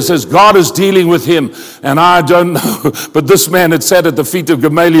he is as God is dealing with him. And I don't know, but this man had sat at the feet of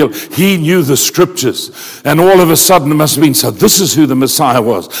Gamaliel. He knew the scriptures, and all of a sudden it must have been, so this is who the Messiah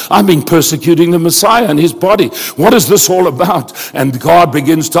was. I've been persecuting the Messiah and his body. What is this all about? And God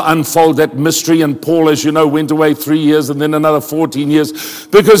begins to unfold that mystery, and Paul, as you know, went away 3 years and then another 14 years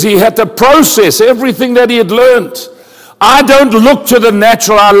because he had to process everything that he had learned. I don't look to the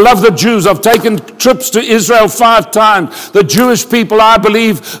natural. I love the Jews. I've taken trips to Israel 5 times. The Jewish people, I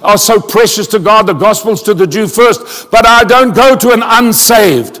believe, are so precious to God. The gospel's to the Jew first. But I don't go to an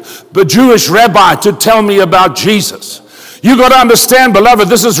unsaved but Jewish rabbi to tell me about Jesus. You got to understand, beloved,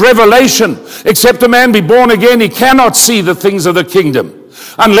 this is revelation. Except a man be born again, he cannot see the things of the kingdom.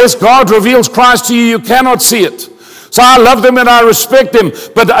 Unless God reveals Christ to you, you cannot see it. So I love them and I respect them,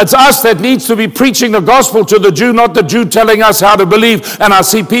 but it's us that needs to be preaching the gospel to the Jew, not the Jew telling us how to believe. And I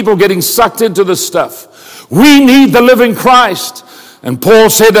see people getting sucked into this stuff. We need the living Christ. And Paul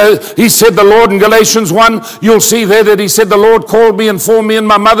said, he said the Lord in Galatians 1, you'll see there that he said the Lord called me and formed me in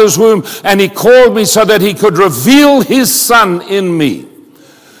my mother's womb, and he called me so that he could reveal his son in me.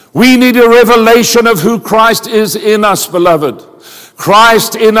 We need a revelation of who Christ is in us, beloved.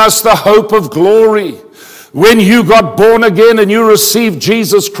 Christ in us, the hope of glory. When you got born again and you received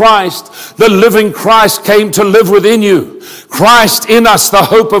Jesus Christ, the living Christ came to live within you. Christ in us, the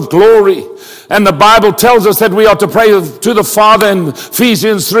hope of glory. And the Bible tells us that we are to pray to the Father in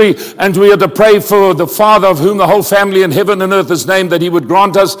Ephesians 3, and we are to pray for the Father of whom the whole family in heaven and earth is named, that he would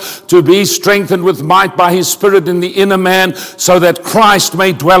grant us to be strengthened with might by his Spirit in the inner man, so that Christ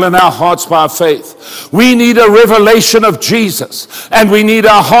may dwell in our hearts by faith. We need a revelation of Jesus, and we need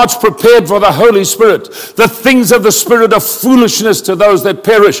our hearts prepared for the Holy Spirit. The things of the Spirit are foolishness to those that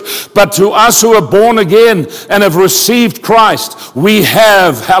perish, but to us who are born again and have received Christ, we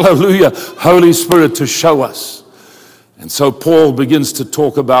have, hallelujah, Holy Spirit to show us. And so Paul begins to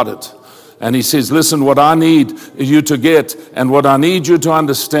talk about it. And he says, listen, what I need you to get and what I need you to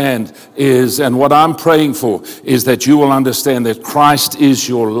understand is, and what I'm praying for, is that you will understand that Christ is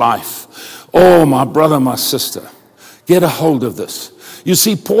your life. Oh, my brother, my sister, get a hold of this. You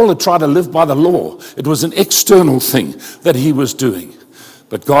see, Paul had tried to live by the law. It was an external thing that he was doing.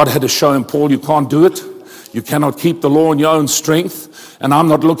 But God had to show him, Paul, you can't do it. You cannot keep the law in your own strength. And I'm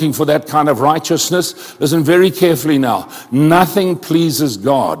not looking for that kind of righteousness. Listen very carefully now. Nothing pleases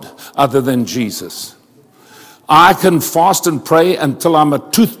God other than Jesus. I can fast and pray until I'm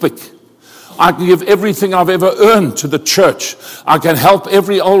a toothpick. I can give everything I've ever earned to the church. I can help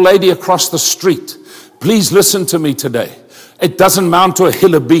every old lady across the street. Please listen to me today. It doesn't mount to a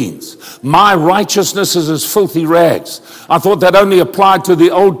hill of beans. My righteousness is as filthy rags. I thought that only applied to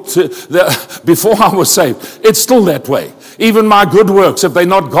before I was saved. It's still that way. Even my good works, if they're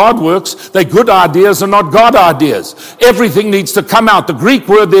not God works, they're good ideas and not God ideas. Everything needs to come out. The Greek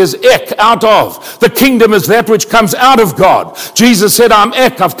word there's ek, out of. The kingdom is that which comes out of God. Jesus said, I'm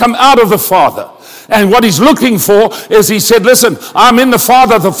ek, I've come out of the Father. And what he's looking for is, he said, listen, I'm in the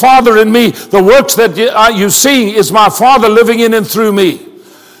Father in me. The works that you see is my Father living in and through me.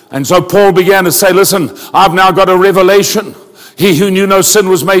 And so Paul began to say, listen, I've now got a revelation. He who knew no sin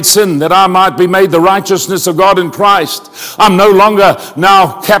was made sin, that I might be made the righteousness of God in Christ. I'm no longer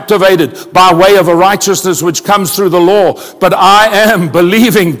now captivated by way of a righteousness which comes through the law, but I am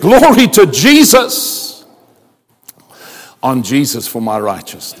believing, glory to Jesus, on Jesus for my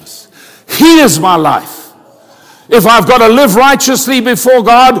righteousness. He is my life. If I've got to live righteously before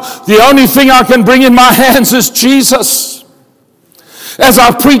God, the only thing I can bring in my hands is Jesus. As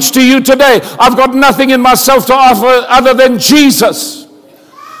I've preached to you today, I've got nothing in myself to offer other than Jesus.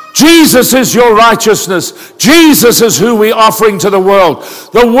 Jesus is your righteousness. Jesus is who we're offering to the world.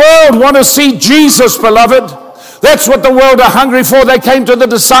 The world want to see Jesus, beloved. That's what the world are hungry for. They came to the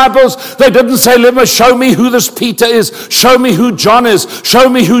disciples. They didn't say, let me show me who this Peter is. Show me who John is. Show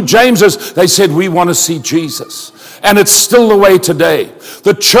me who James is. They said, we want to see Jesus. And it's still the way today.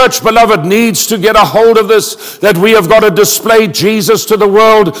 The church, beloved, needs to get a hold of this, that we have got to display Jesus to the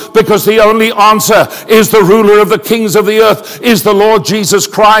world, because the only answer is the ruler of the kings of the earth, is the Lord Jesus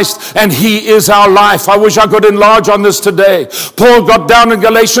Christ, and he is our life. I wish I could enlarge on this today. Paul got down in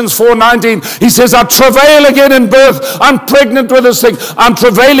Galatians 4:19. He says, I travail again in birth. I'm pregnant with this thing. I'm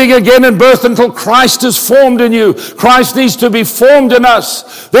travailing again in birth until Christ is formed in you. Christ needs to be formed in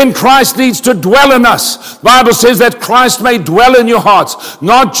us. Then Christ needs to dwell in us. The Bible says that Christ may dwell in your hearts,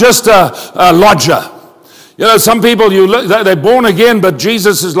 not just a lodger. You know, some people, they're born again, but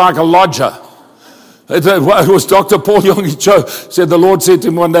Jesus is like a lodger. It was Dr. Paul Yonggi Cho said, the Lord said to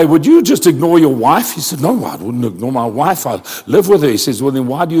him one day, would you just ignore your wife? He said, no, I wouldn't ignore my wife. I live with her. He says, well, then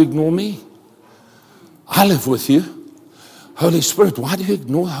why do you ignore me? I live with you. Holy Spirit, why do you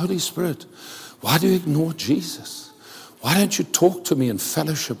ignore the Holy Spirit? Why do you ignore Jesus? Why don't you talk to me and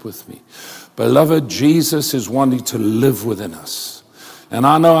fellowship with me? Beloved, Jesus is wanting to live within us. And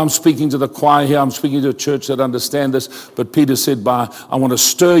I know I'm speaking to the choir here, I'm speaking to a church that understand this, but Peter said, I want to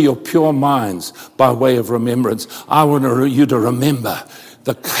stir your pure minds by way of remembrance. I want you to remember.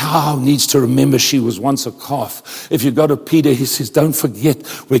 The cow needs to remember she was once a calf. If you go to Peter, he says, don't forget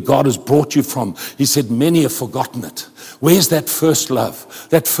where God has brought you from. He said, many have forgotten it. Where's that first love?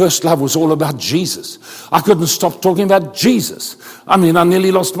 That first love was all about Jesus. I couldn't stop talking about Jesus. I mean, I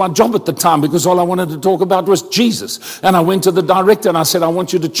nearly lost my job at the time because all I wanted to talk about was Jesus. And I went to the director and I said, I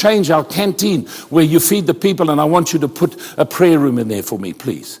want you to change our canteen where you feed the people, and I want you to put a prayer room in there for me,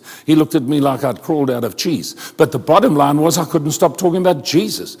 please. He looked at me like I'd crawled out of cheese. But the bottom line was I couldn't stop talking about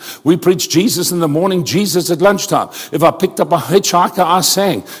Jesus. We preached Jesus in the morning, Jesus at lunchtime. If I picked up a hitchhiker, I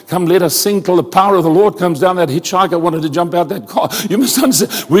sang, come let us sing till the power of the Lord comes down. That hitchhiker wanted to jump out that car. You must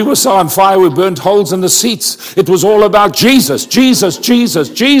understand, we were so on fire, we burnt holes in the seats. It was all about Jesus, Jesus, Jesus,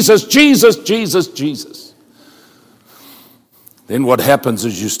 Jesus, Jesus, Jesus, Jesus. Then what happens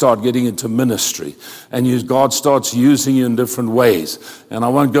is you start getting into ministry, and God starts using you in different ways. And I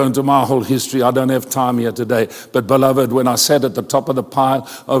won't go into my whole history. I don't have time here today. But beloved, when I sat at the top of the pile,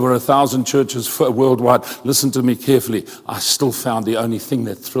 over 1,000 churches worldwide, listen to me carefully, I still found the only thing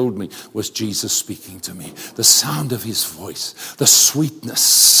that thrilled me was Jesus speaking to me. The sound of his voice, the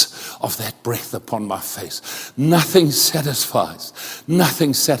sweetness of that breath upon my face. Nothing satisfies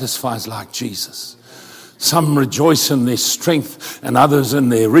like Jesus. Some rejoice in their strength and others in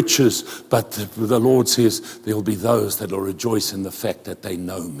their riches, but the Lord says there will be those that will rejoice in the fact that they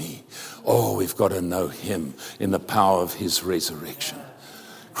know me. Oh, we've got to know him in the power of his resurrection.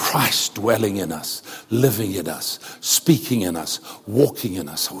 Christ dwelling in us, living in us, speaking in us, walking in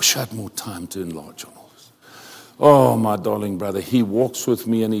us. I wish I had more time to enlarge on all this. Oh, my darling brother, he walks with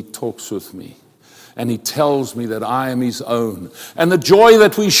me and he talks with me. And he tells me that I am his own. And the joy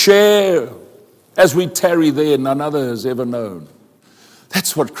that we share as we tarry there, none other has ever known.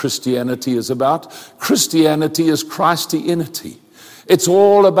 That's what Christianity is about. Christianity is Christianity. It's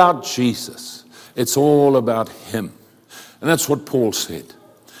all about Jesus. It's all about him. And that's what Paul said.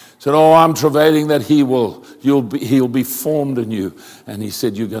 He said, oh, I'm travailing that he'll be formed in you. And he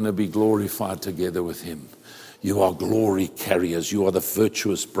said, you're going to be glorified together with him. You are glory carriers. You are the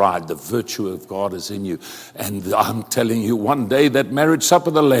virtuous bride. The virtue of God is in you. And I'm telling you, one day that marriage supper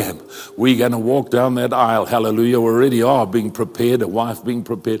of the Lamb, we're going to walk down that aisle. Hallelujah. We already are being prepared, a wife being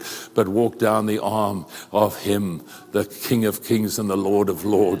prepared, but walk down the arm of him, the King of Kings and the Lord of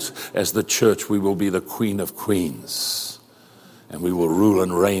Lords. As the church, we will be the Queen of Queens. And we will rule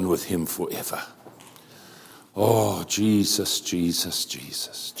and reign with him forever. Oh, Jesus, Jesus,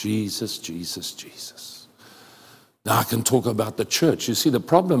 Jesus, Jesus, Jesus, Jesus. Now I can talk about the church. You see, the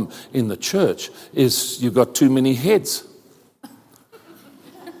problem in the church is you've got too many heads.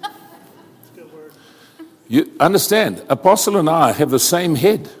 You understand, Apostle and I have the same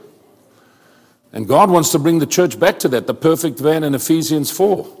head. And God wants to bring the church back to that, the perfect man in Ephesians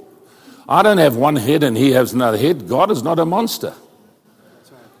 4. I don't have one head and he has another head. God is not a monster.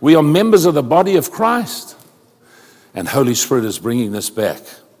 We are members of the body of Christ. And Holy Spirit is bringing this back.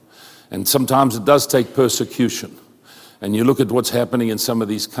 And sometimes it does take persecution. And you look at what's happening in some of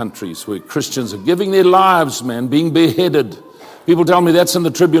these countries where Christians are giving their lives, man, being beheaded. People tell me that's in the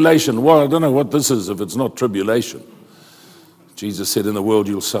tribulation. Well, I don't know what this is if it's not tribulation. Jesus said, in the world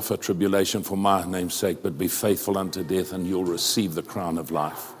you'll suffer tribulation for my name's sake, but be faithful unto death and you'll receive the crown of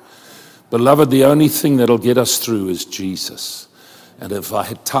life. Beloved, the only thing that'll get us through is Jesus. And if I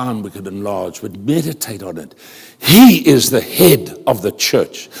had time, we could enlarge, but meditate on it. He is the head of the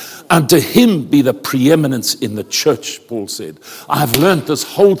church. Unto him be the preeminence in the church, Paul said. I've learned this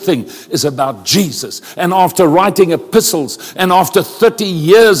whole thing is about Jesus. And after writing epistles and after 30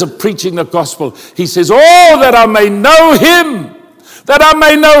 years of preaching the gospel, he says, oh, that I may know him, that I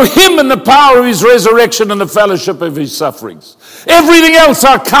may know him and the power of his resurrection and the fellowship of his sufferings. Everything else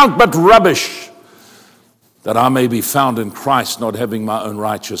I count but rubbish, that I may be found in Christ, not having my own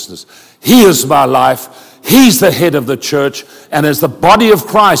righteousness. He is my life. He's the head of the church. And as the body of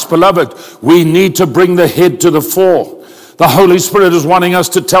Christ, beloved, we need to bring the head to the fore. The Holy Spirit is wanting us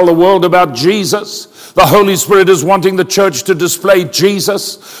to tell the world about Jesus. The Holy Spirit is wanting the church to display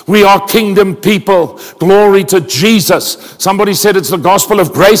Jesus. We are kingdom people. Glory to Jesus. Somebody said it's the gospel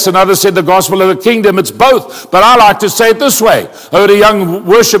of grace, and others said the gospel of the kingdom. It's both. But I like to say it this way. I heard a young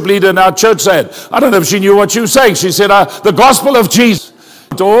worship leader in our church say it. I don't know if she knew what she was saying. She said, the gospel of Jesus.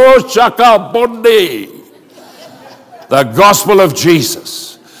 Oh, Shaka Bondi. The gospel of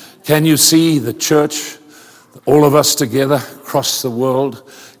Jesus. Can you see the church? All of us together across the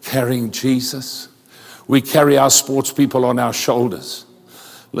world carrying Jesus. We carry our sports people on our shoulders.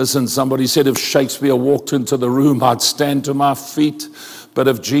 Listen, somebody said if Shakespeare walked into the room, I'd stand to my feet. But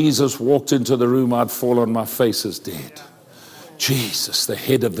if Jesus walked into the room, I'd fall on my face as dead. Jesus, the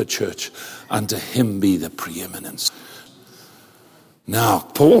head of the church, unto him be the preeminence. Now,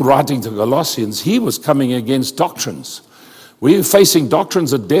 Paul writing to Colossians, he was coming against doctrines. We're facing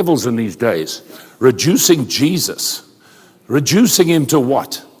doctrines of devils in these days. Reducing Jesus. Reducing him to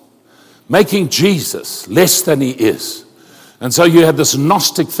what? Making Jesus less than he is. And so you had this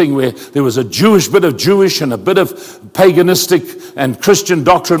Gnostic thing where there was a bit of Jewish and a bit of paganistic and Christian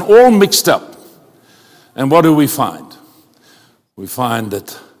doctrine all mixed up. And what do we find? We find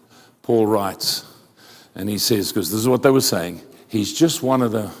that Paul writes, and he says, because this is what they were saying, he's just one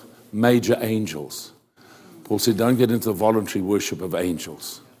of the major angels. Paul said, don't get into the voluntary worship of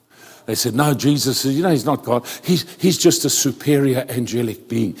angels. They said, no, Jesus, he's not God. He's just a superior angelic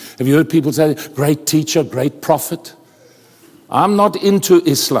being. Have you heard people say, great teacher, great prophet? I'm not into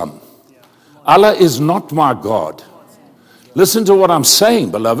Islam. Allah is not my God. Listen to what I'm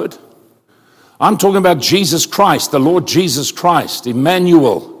saying, beloved. I'm talking about Jesus Christ, the Lord Jesus Christ,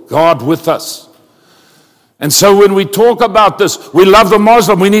 Emmanuel, God with us. And so when we talk about this, we love the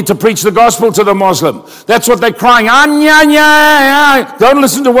Muslim. We need to preach the gospel to the Muslim. That's what they're crying. Don't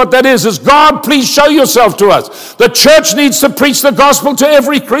listen to what that is. It's God, please show yourself to us. The church needs to preach the gospel to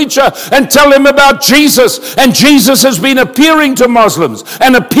every creature and tell them about Jesus. And Jesus has been appearing to Muslims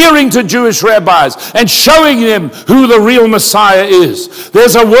and appearing to Jewish rabbis and showing them who the real Messiah is.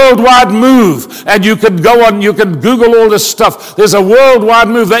 There's a worldwide move, and you can go on, you can Google all this stuff. There's a worldwide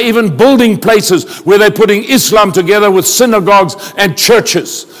move. They're even building places where they're putting Islam together with synagogues and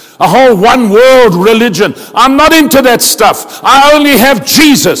churches. A whole one world religion. I'm not into that stuff. I only have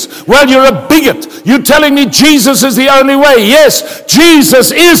Jesus. Well, you're a bigot. You're telling me Jesus is the only way. Yes,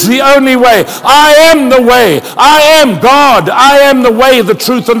 Jesus is the only way. I am the way. I am God. I am the way, the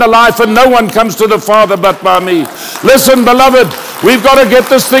truth, and the life, and no one comes to the Father but by me. Listen, beloved, we've got to get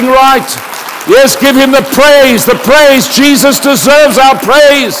this thing right. Yes, give him the praise. The praise. Jesus deserves our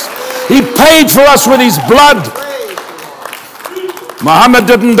praise. He paid for us with his blood. Muhammad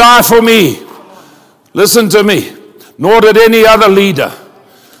didn't die for me. Listen to me. Nor did any other leader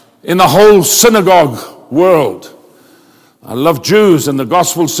in the whole synagogue world. I love Jews, and the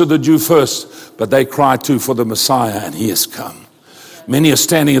gospel's to the Jew first, but they cry too for the Messiah, and he has come. Many are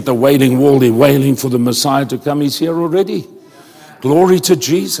standing at the Wailing Wall. They're wailing for the Messiah to come. He's here already. Glory to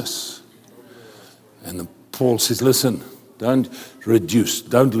Jesus. And Paul says, listen, don't reduce.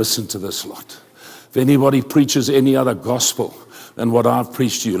 Don't listen to this lot. If anybody preaches any other gospel than what I've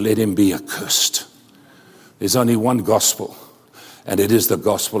preached to you, let him be accursed. There's only one gospel, and it is the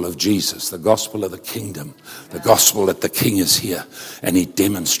gospel of Jesus, the gospel of the kingdom, the gospel that the king is here, and he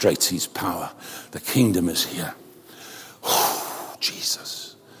demonstrates his power. The kingdom is here. Oh,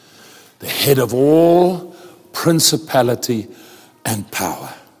 Jesus, the head of all principality and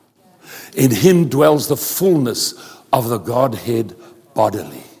power. In him dwells the fullness of the Godhead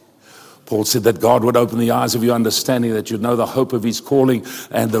bodily. Paul said that God would open the eyes of your understanding, that you'd know the hope of his calling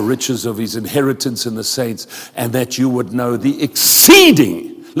and the riches of his inheritance in the saints, and that you would know the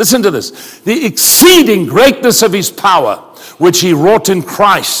exceeding, listen to this, the exceeding greatness of his power, which he wrought in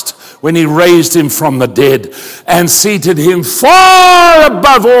Christ when he raised him from the dead and seated him far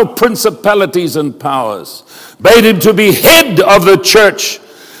above all principalities and powers, made him to be head of the church,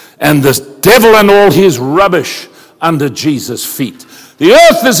 and the devil and all his rubbish under Jesus' feet. The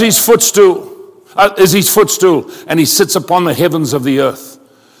earth is his footstool, and he sits upon the heavens of the earth.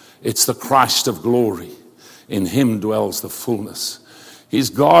 It's the Christ of glory. In him dwells the fullness.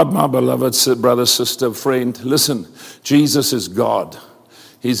 He's God, my beloved brother, sister, friend. Listen, Jesus is God.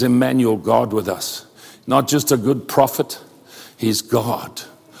 He's Emmanuel, God with us. Not just a good prophet, he's God.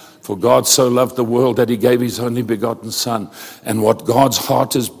 For God so loved the world that he gave his only begotten Son. And what God's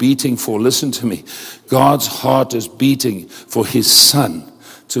heart is beating for, listen to me, God's heart is beating for his Son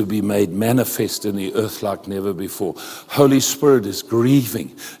to be made manifest in the earth like never before. Holy Spirit is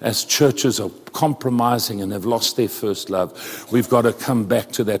grieving as churches are compromising and have lost their first love. We've got to come back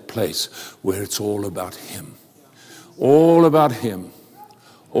to that place where it's all about him. All about him.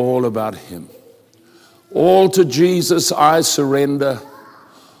 All about him. All to Jesus I surrender.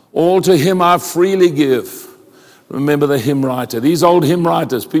 All to him I freely give. Remember the hymn writer. These old hymn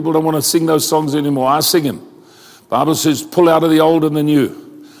writers, people don't want to sing those songs anymore. I sing them. The Bible says, pull out of the old and the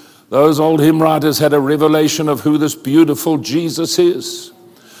new. Those old hymn writers had a revelation of who this beautiful Jesus is.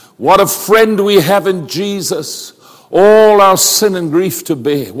 What a friend we have in Jesus. All our sin and grief to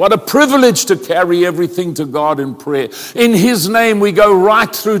bear. What a privilege to carry everything to God in prayer. In his name we go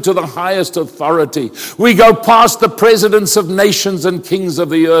right through to the highest authority. We go past the presidents of nations and kings of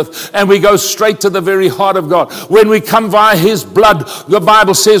the earth, and we go straight to the very heart of God. When we come via his blood, the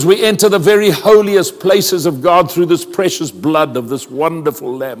Bible says we enter the very holiest places of God through this precious blood of this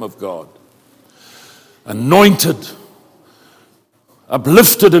wonderful Lamb of God. Anointed,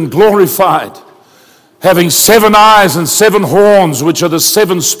 uplifted and glorified, having 7 eyes and 7 horns, which are the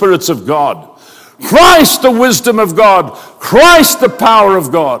 7 spirits of God. Christ, the wisdom of God. Christ, the power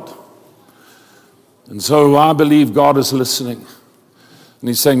of God. And so I believe God is listening. And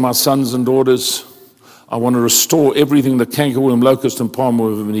he's saying, my sons and daughters, I want to restore everything the cankerworm, locust, and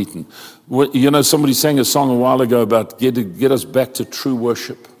palmer have been eaten. You know, somebody sang a song a while ago about get us back to true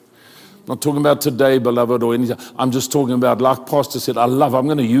worship. I'm not talking about today, beloved, or anything. I'm just talking about, like Pastor said, I'm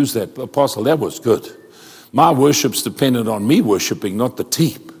going to use that. Apostle, that was good. My worship's dependent on me worshiping, not the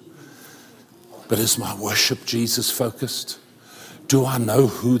team. But is my worship Jesus focused? Do I know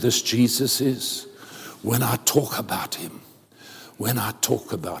who this Jesus is? When I talk about him,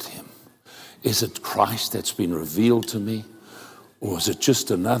 is it Christ that's been revealed to me? Or is it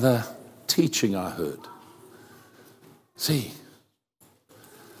just another teaching I heard? See,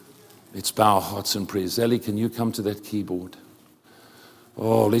 let's bow our hearts in prayer. Zelly, can you come to that keyboard?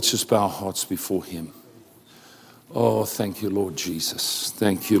 Oh, let's just bow our hearts before him. Oh, thank you, Lord Jesus.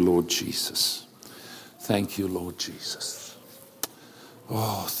 Thank you, Lord Jesus. Thank you, Lord Jesus.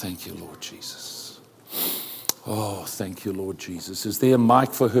 Oh, thank you, Lord Jesus. Oh, thank you, Lord Jesus. Is there a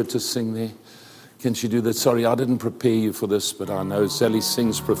mic for her to sing there? Can she do that? Sorry, I didn't prepare you for this, but I know Sally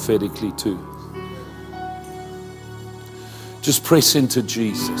sings prophetically too. Just press into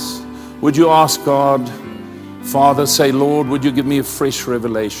Jesus. Would you ask God, Father, say, Lord, would you give me a fresh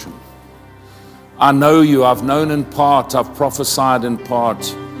revelation? I know you, I've known in part, I've prophesied in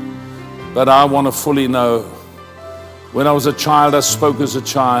part, but I want to fully know. When I was a child, I spoke as a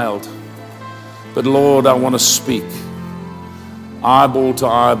child, but Lord, I want to speak eyeball to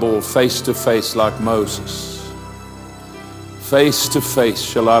eyeball, face to face like Moses. Face to face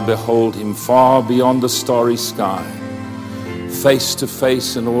shall I behold him far beyond the starry sky, face to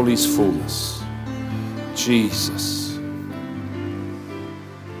face in all his fullness. Jesus.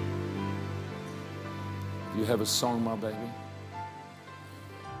 You have a song, my baby?